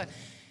take this one.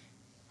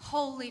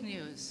 Holy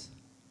news.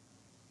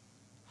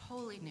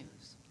 Holy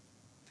news.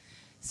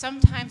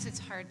 Sometimes it's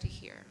hard to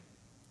hear.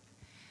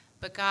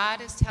 But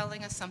God is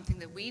telling us something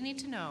that we need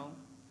to know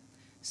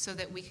so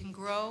that we can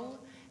grow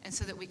and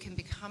so that we can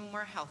become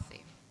more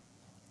healthy.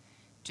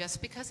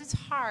 Just because it's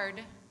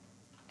hard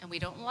and we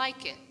don't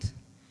like it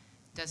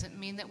doesn't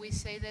mean that we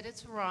say that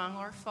it's wrong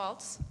or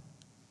false.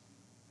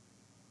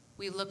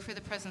 We look for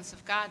the presence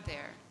of God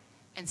there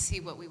and see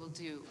what we will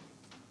do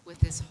with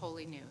this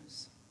holy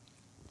news.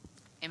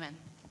 Amen.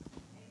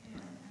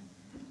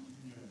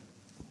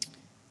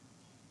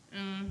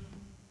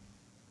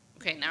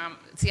 Okay, now,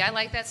 see, I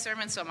like that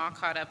sermon, so I'm all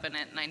caught up in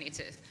it, and I need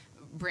to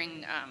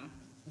bring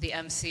the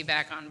MC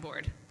back on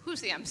board. Who's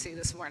the MC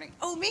this morning?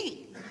 Oh,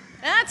 me.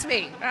 That's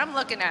me. I'm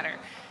looking at her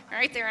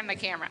right there on the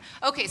camera.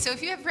 Okay, so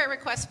if you have prayer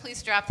requests,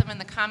 please drop them in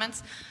the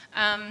comments.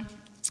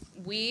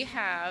 We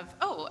have,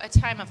 a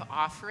time of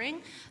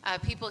offering.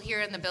 People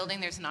here in the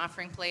building, there's an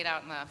offering plate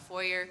out in the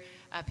foyer.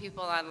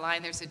 People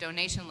online, there's a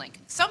donation link.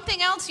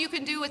 Something else you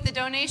can do with the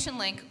donation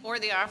link or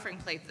the offering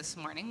plate this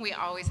morning. We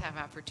always have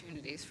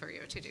opportunities for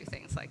you to do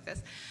things like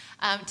this.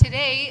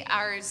 Today,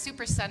 our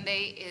Super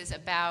Sunday is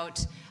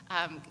about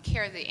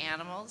care of the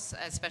animals,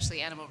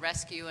 especially animal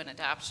rescue and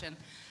adoption.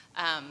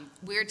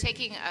 We're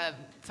taking a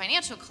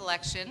financial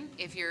collection,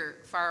 if you're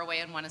far away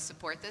and want to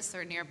support this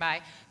or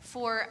nearby,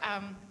 for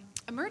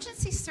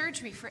emergency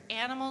surgery for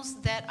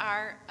animals that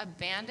are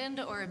abandoned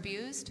or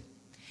abused.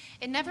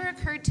 It never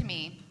occurred to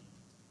me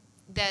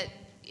that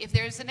if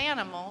there's an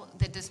animal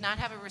that does not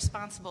have a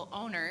responsible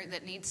owner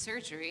that needs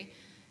surgery,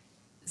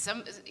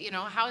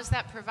 how is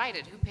that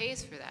provided? Who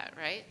pays for that,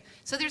 right?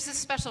 So there's a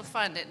special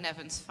fund at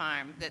Nevins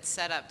Farm that's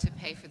set up to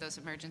pay for those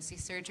emergency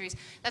surgeries.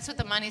 That's what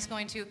the money's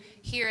going to.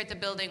 Here at the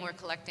building, we're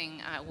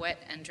collecting wet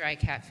and dry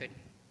cat food.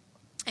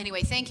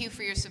 Anyway, thank you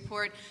for your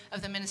support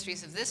of the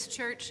ministries of this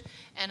church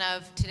and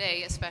of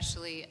today,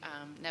 especially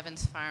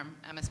Nevins Farm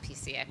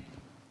MSPCA.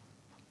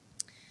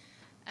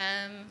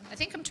 I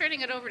think I'm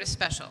turning it over to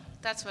special.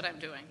 That's what I'm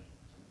doing.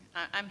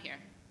 I'm here,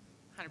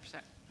 100%.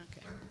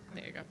 Okay,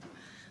 there you go.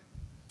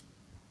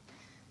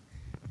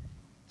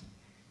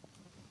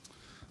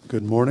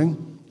 Good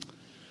morning.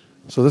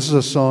 So this is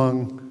a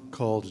song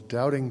called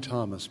Doubting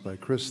Thomas by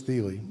Chris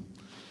Thiele.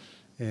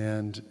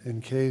 And in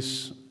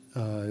case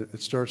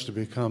it starts to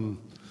become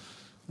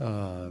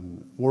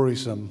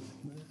worrisome,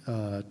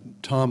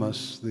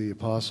 Thomas, the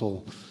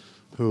apostle,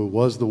 who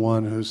was the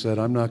one who said,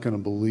 I'm not going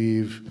to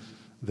believe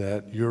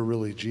that you're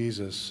really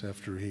Jesus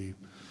after he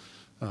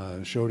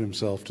showed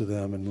himself to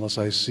them unless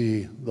I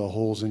see the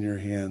holes in your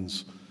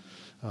hands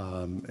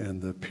and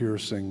the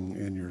piercing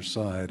in your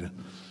side.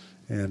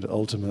 And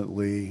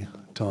ultimately,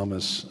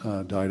 Thomas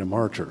died a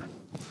martyr.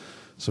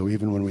 So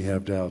even when we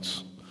have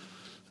doubts,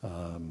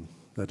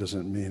 that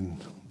doesn't mean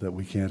that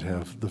we can't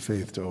have the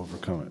faith to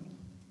overcome it.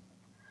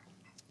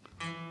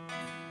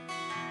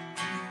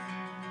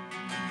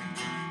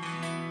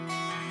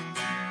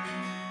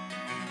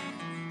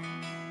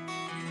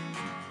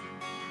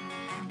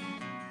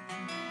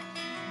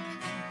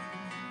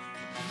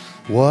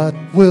 What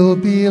will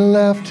be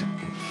left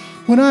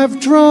when I've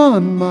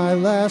drawn my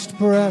last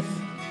breath?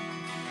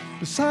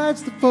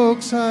 Besides the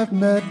folks I've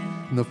met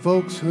and the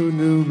folks who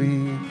knew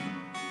me,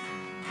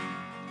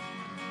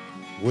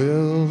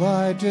 will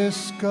I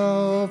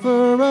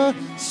discover a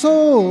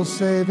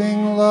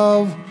soul-saving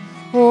love,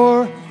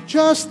 or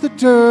just the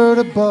dirt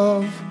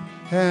above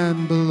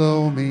and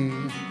below me?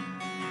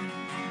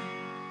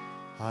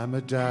 I'm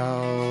a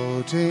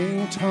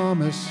doubting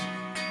Thomas.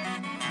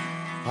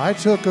 I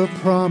took a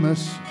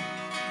promise.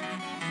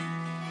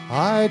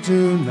 I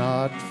do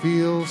not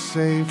feel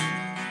safe.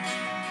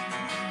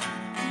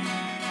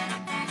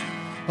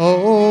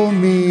 Oh,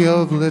 me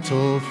of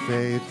little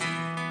faith.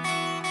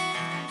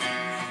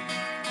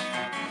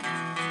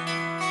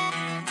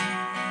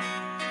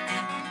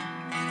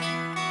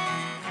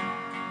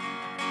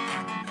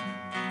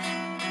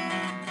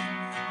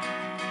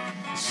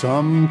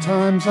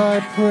 Sometimes I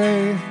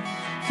pray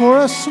for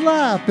a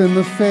slap in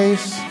the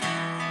face.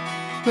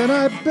 Then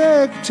I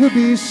beg to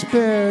be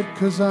spared,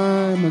 'cause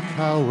I'm a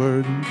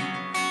coward.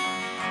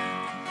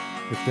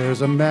 If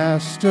there's a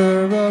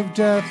master of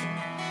death,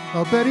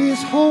 I'll bet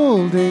he's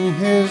holding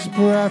his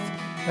breath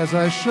as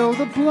I show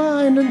the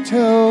blind and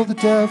tell the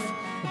deaf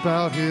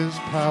about his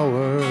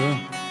power.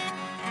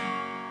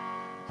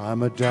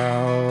 I'm a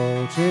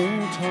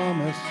doubting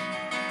Thomas.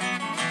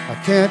 I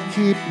can't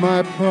keep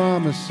my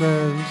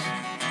promises,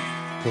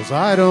 'cause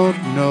I don't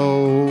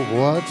know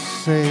what's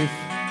safe.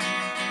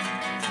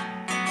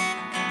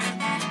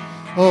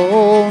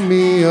 Oh,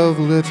 me of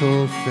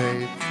little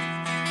faith.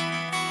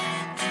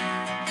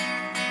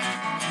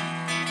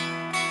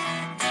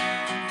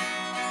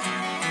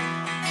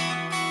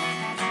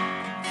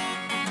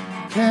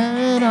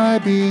 Can I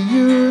be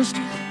used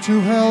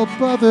to help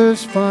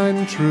others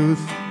find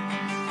truth?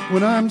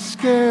 When I'm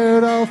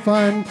scared, I'll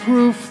find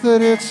proof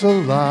that it's a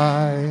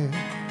lie.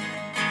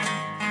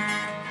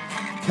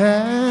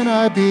 Can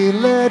I be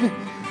led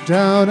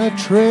down a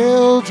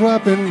trail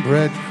dropping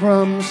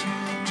breadcrumbs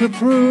to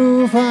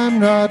prove I'm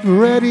not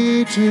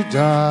ready to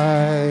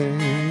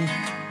die?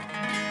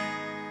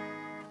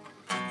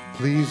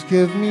 Please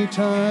give me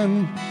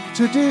time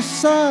to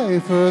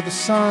decipher the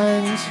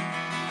signs.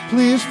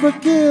 Please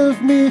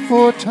forgive me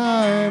for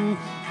time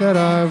that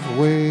I've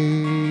wasted.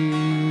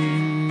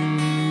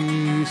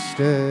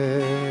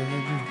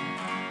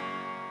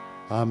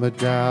 I'm a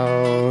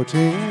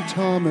doubting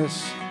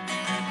Thomas.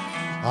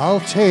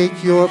 I'll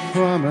take your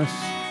promise,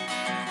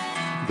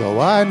 though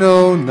I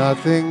know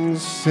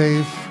nothing's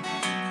safe.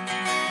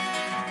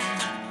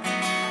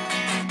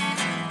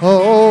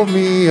 Oh,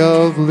 me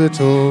of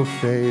little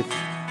faith.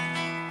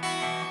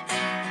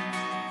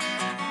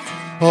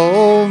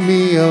 Oh,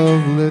 me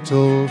of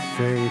little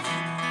faith.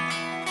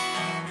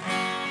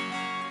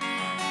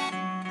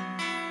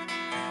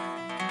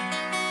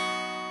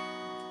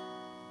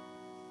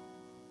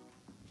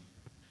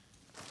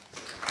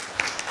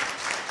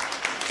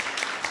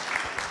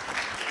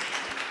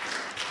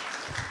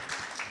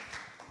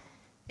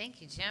 Thank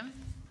you, Jim.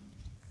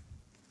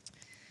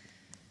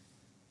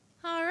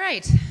 All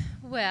right.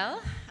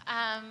 Well,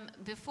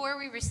 before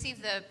we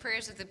receive the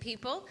prayers of the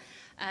people,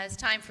 it's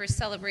time for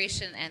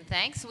celebration and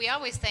thanks. We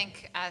always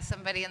thank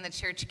somebody in the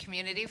church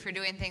community for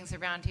doing things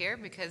around here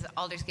because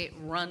Aldersgate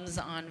runs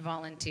on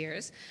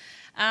volunteers.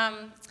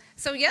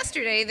 So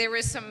yesterday there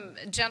were some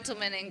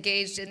gentlemen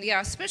engaged in the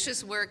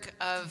auspicious work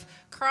of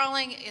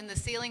crawling in the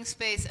ceiling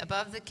space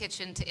above the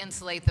kitchen to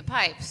insulate the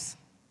pipes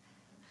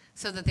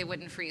so that they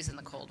wouldn't freeze in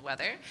the cold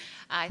weather.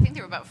 I think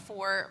there were about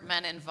 4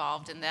 men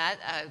involved in that,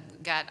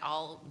 got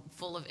all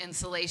full of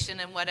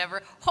insulation and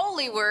whatever.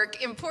 Holy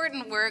work,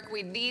 important work.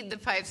 We need the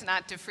pipes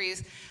not to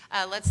freeze.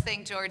 Let's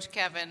thank George,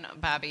 Kevin,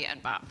 Bobby,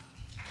 and Bob.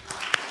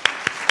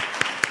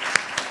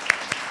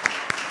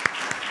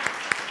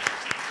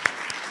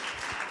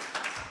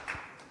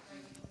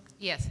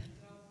 Yes.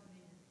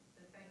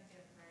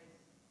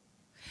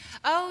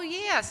 Oh,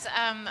 yes.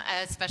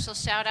 A special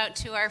shout out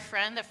to our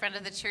friend, a friend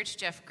of the church,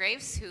 Jeff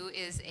Graves, who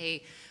is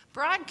a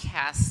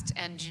broadcast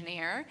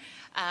engineer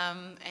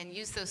and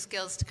used those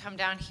skills to come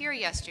down here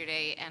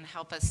yesterday and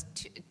help us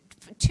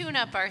tune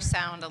up our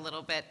sound a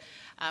little bit,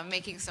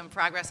 making some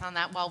progress on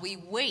that while we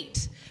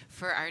wait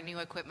for our new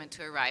equipment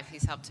to arrive.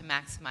 He's helped to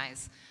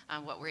maximize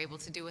what we're able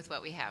to do with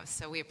what we have.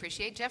 So we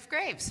appreciate Jeff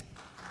Graves.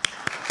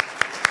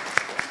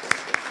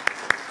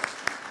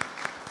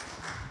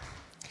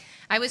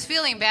 I was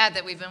feeling bad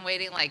that we've been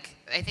waiting like,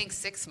 I think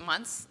 6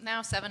 months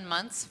now, 7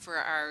 months for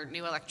our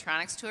new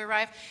electronics to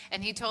arrive.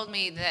 And he told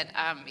me that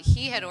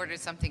he had ordered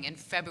something in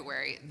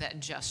February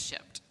that just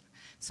shipped.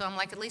 So I'm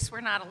like, at least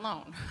we're not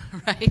alone,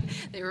 right?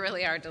 There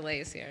really are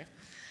delays here.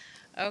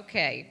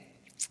 Okay.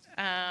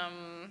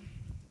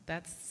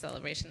 That's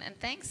celebration and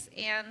thanks.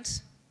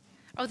 And,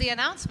 oh, the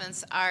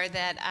announcements are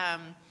that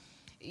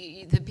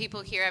the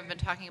people here have been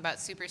talking about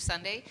Super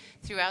Sunday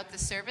throughout the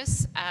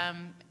service.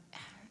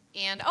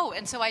 And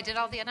so I did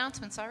all the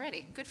announcements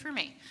already. Good for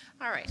me.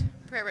 All right,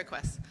 prayer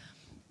requests.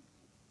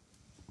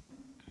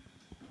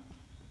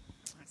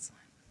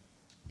 Excellent.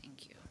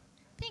 Thank you.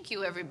 Thank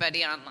you,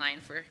 everybody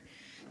online, for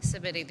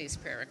submitting these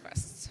prayer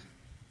requests.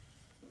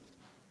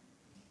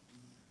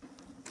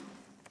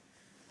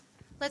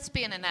 Let's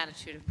be in an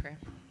attitude of prayer.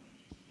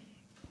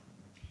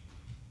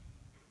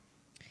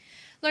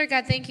 Lord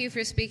God, thank you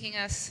for speaking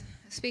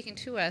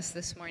to us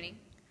this morning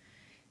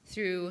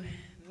through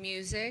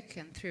music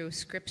and through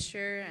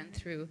scripture and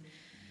through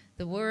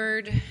the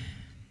word,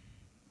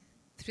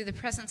 through the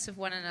presence of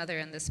one another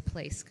in this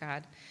place,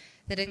 God,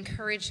 that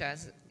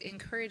encourages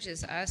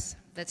us,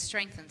 that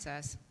strengthens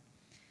us.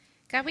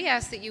 God, we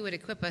ask that you would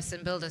equip us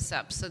and build us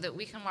up so that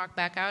we can walk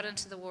back out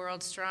into the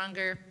world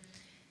stronger,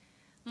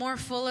 more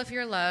full of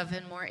your love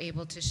and more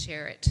able to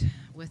share it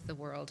with the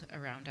world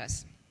around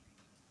us.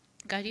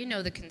 God, you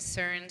know the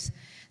concerns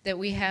that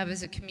we have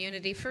as a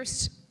community.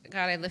 First,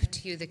 God, I lift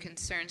to you the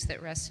concerns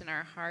that rest in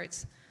our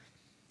hearts.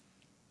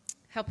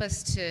 Help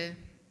us to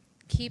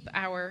keep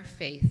our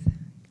faith,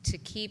 to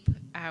keep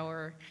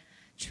our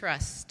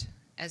trust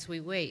as we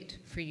wait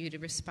for you to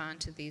respond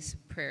to these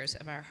prayers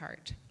of our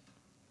heart.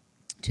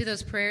 To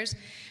those prayers,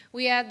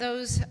 we add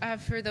those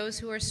for those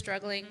who are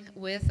struggling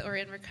with or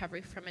in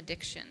recovery from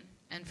addiction,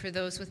 and for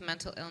those with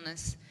mental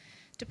illness,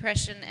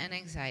 depression, and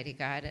anxiety,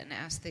 God, and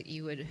ask that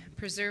you would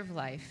preserve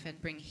life and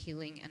bring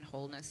healing and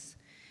wholeness.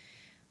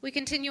 We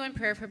continue in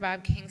prayer for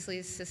Bob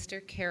Kingsley's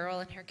sister,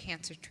 Carol, and her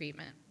cancer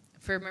treatment,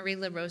 for Marie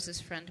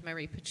LaRose's friend,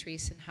 Marie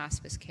Patrice, in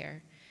hospice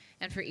care,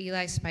 and for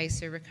Eli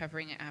Spicer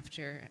recovering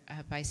after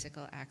a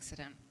bicycle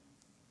accident.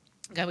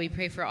 God, we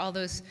pray for all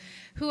those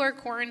who are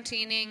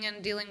quarantining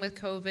and dealing with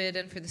COVID,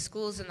 and for the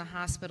schools and the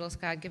hospitals.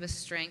 God, give us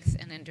strength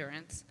and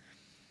endurance.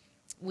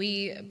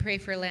 We pray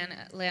for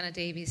Lana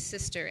Davies'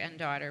 sister and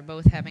daughter,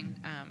 both having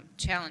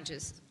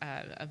challenges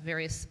of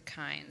various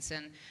kinds,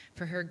 and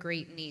for her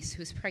great niece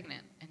who's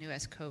pregnant and who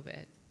has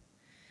COVID.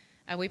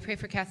 We pray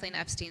for Kathleen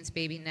Epstein's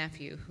baby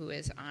nephew who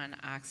is on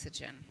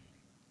oxygen.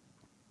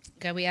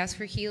 God, we ask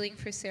for healing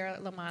for Sarah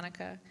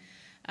LaMonica.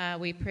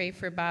 We pray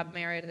for Bob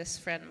Meredith's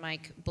friend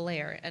Mike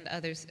Bear and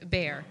others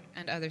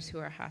who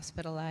are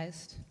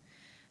hospitalized.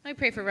 We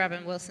pray for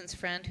Robin Wilson's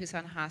friend who's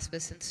on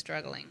hospice and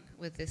struggling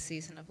with this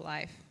season of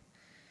life.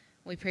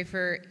 We pray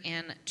for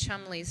Ann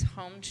Chumley's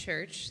home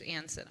church.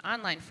 Ann's an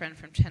online friend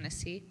from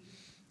Tennessee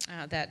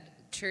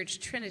that Church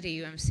Trinity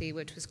UMC,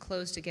 which was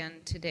closed again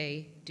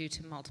today due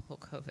to multiple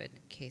COVID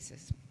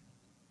cases.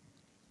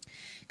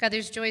 God,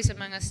 there's joys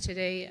among us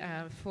today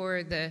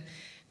for the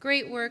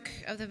great work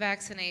of the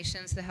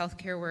vaccinations, the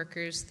healthcare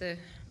workers, the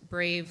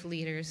brave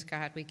leaders.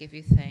 God, we give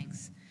you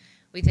thanks.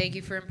 We thank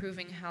you for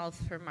improving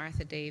health for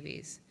Martha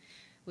Davies.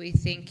 We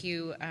thank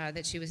you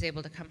that she was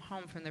able to come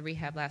home from the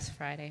rehab last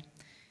Friday.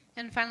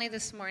 And finally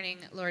this morning,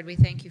 Lord, we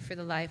thank you for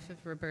the life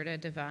of Roberta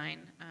Devine,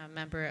 a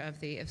member of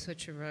the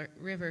Ipswich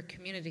River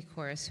Community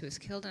Chorus, who was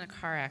killed in a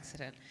car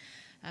accident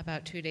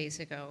about 2 days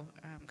ago.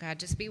 God,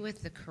 just be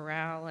with the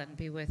chorale and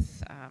be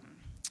with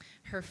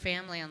her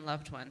family and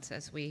loved ones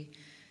as we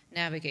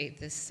navigate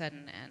this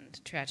sudden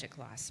and tragic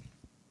loss.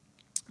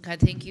 God,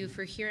 thank you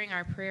for hearing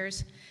our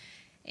prayers.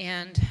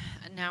 And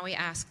now we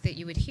ask that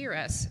you would hear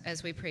us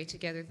as we pray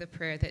together the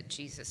prayer that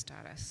Jesus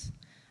taught us.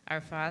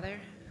 Our Father,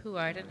 who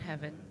art in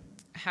heaven,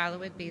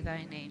 hallowed be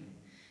thy name.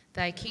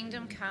 Thy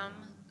kingdom come,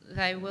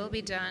 thy will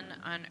be done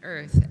on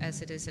earth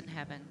as it is in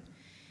heaven.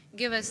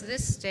 Give us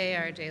this day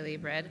our daily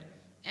bread,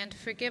 and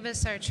forgive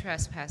us our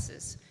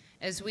trespasses,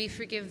 as we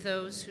forgive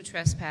those who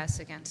trespass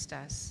against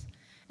us.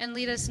 And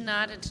lead us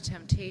not into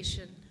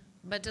temptation,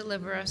 but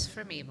deliver us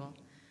from evil.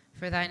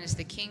 For thine is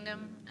the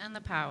kingdom, and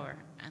the power,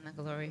 and the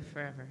glory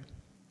forever.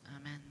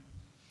 Amen.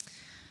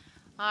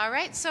 All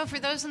right, so for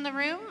those in the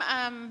room,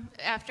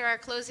 after our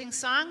closing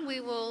song,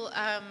 we will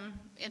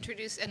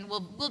introduce, and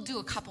we'll do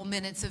a couple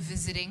minutes of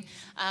visiting,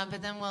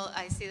 but then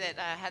I see that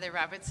Heather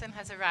Robertson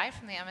has arrived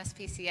from the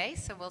MSPCA,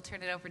 so we'll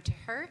turn it over to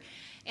her.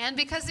 And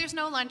because there's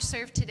no lunch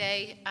served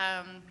today,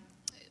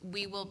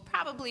 we will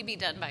probably be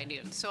done by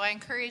noon. So I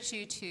encourage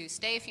you to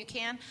stay if you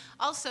can.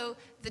 Also,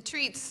 the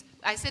treats,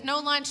 I said no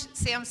lunch.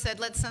 Sam said,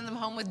 let's send them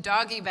home with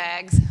doggy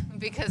bags,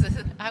 because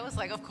I was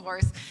like, of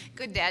course.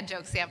 Good dad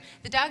joke, Sam.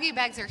 The doggy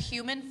bags are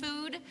human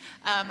food.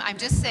 I'm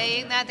just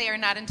saying that they are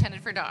not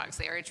intended for dogs.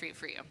 They are a treat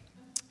for you.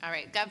 All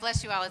right, God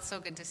bless you all. It's so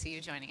good to see you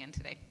joining in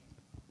today.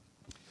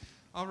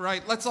 All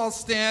right, let's all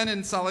stand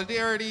in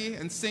solidarity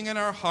and sing in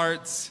our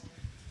hearts,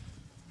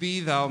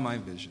 Be Thou My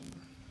Vision.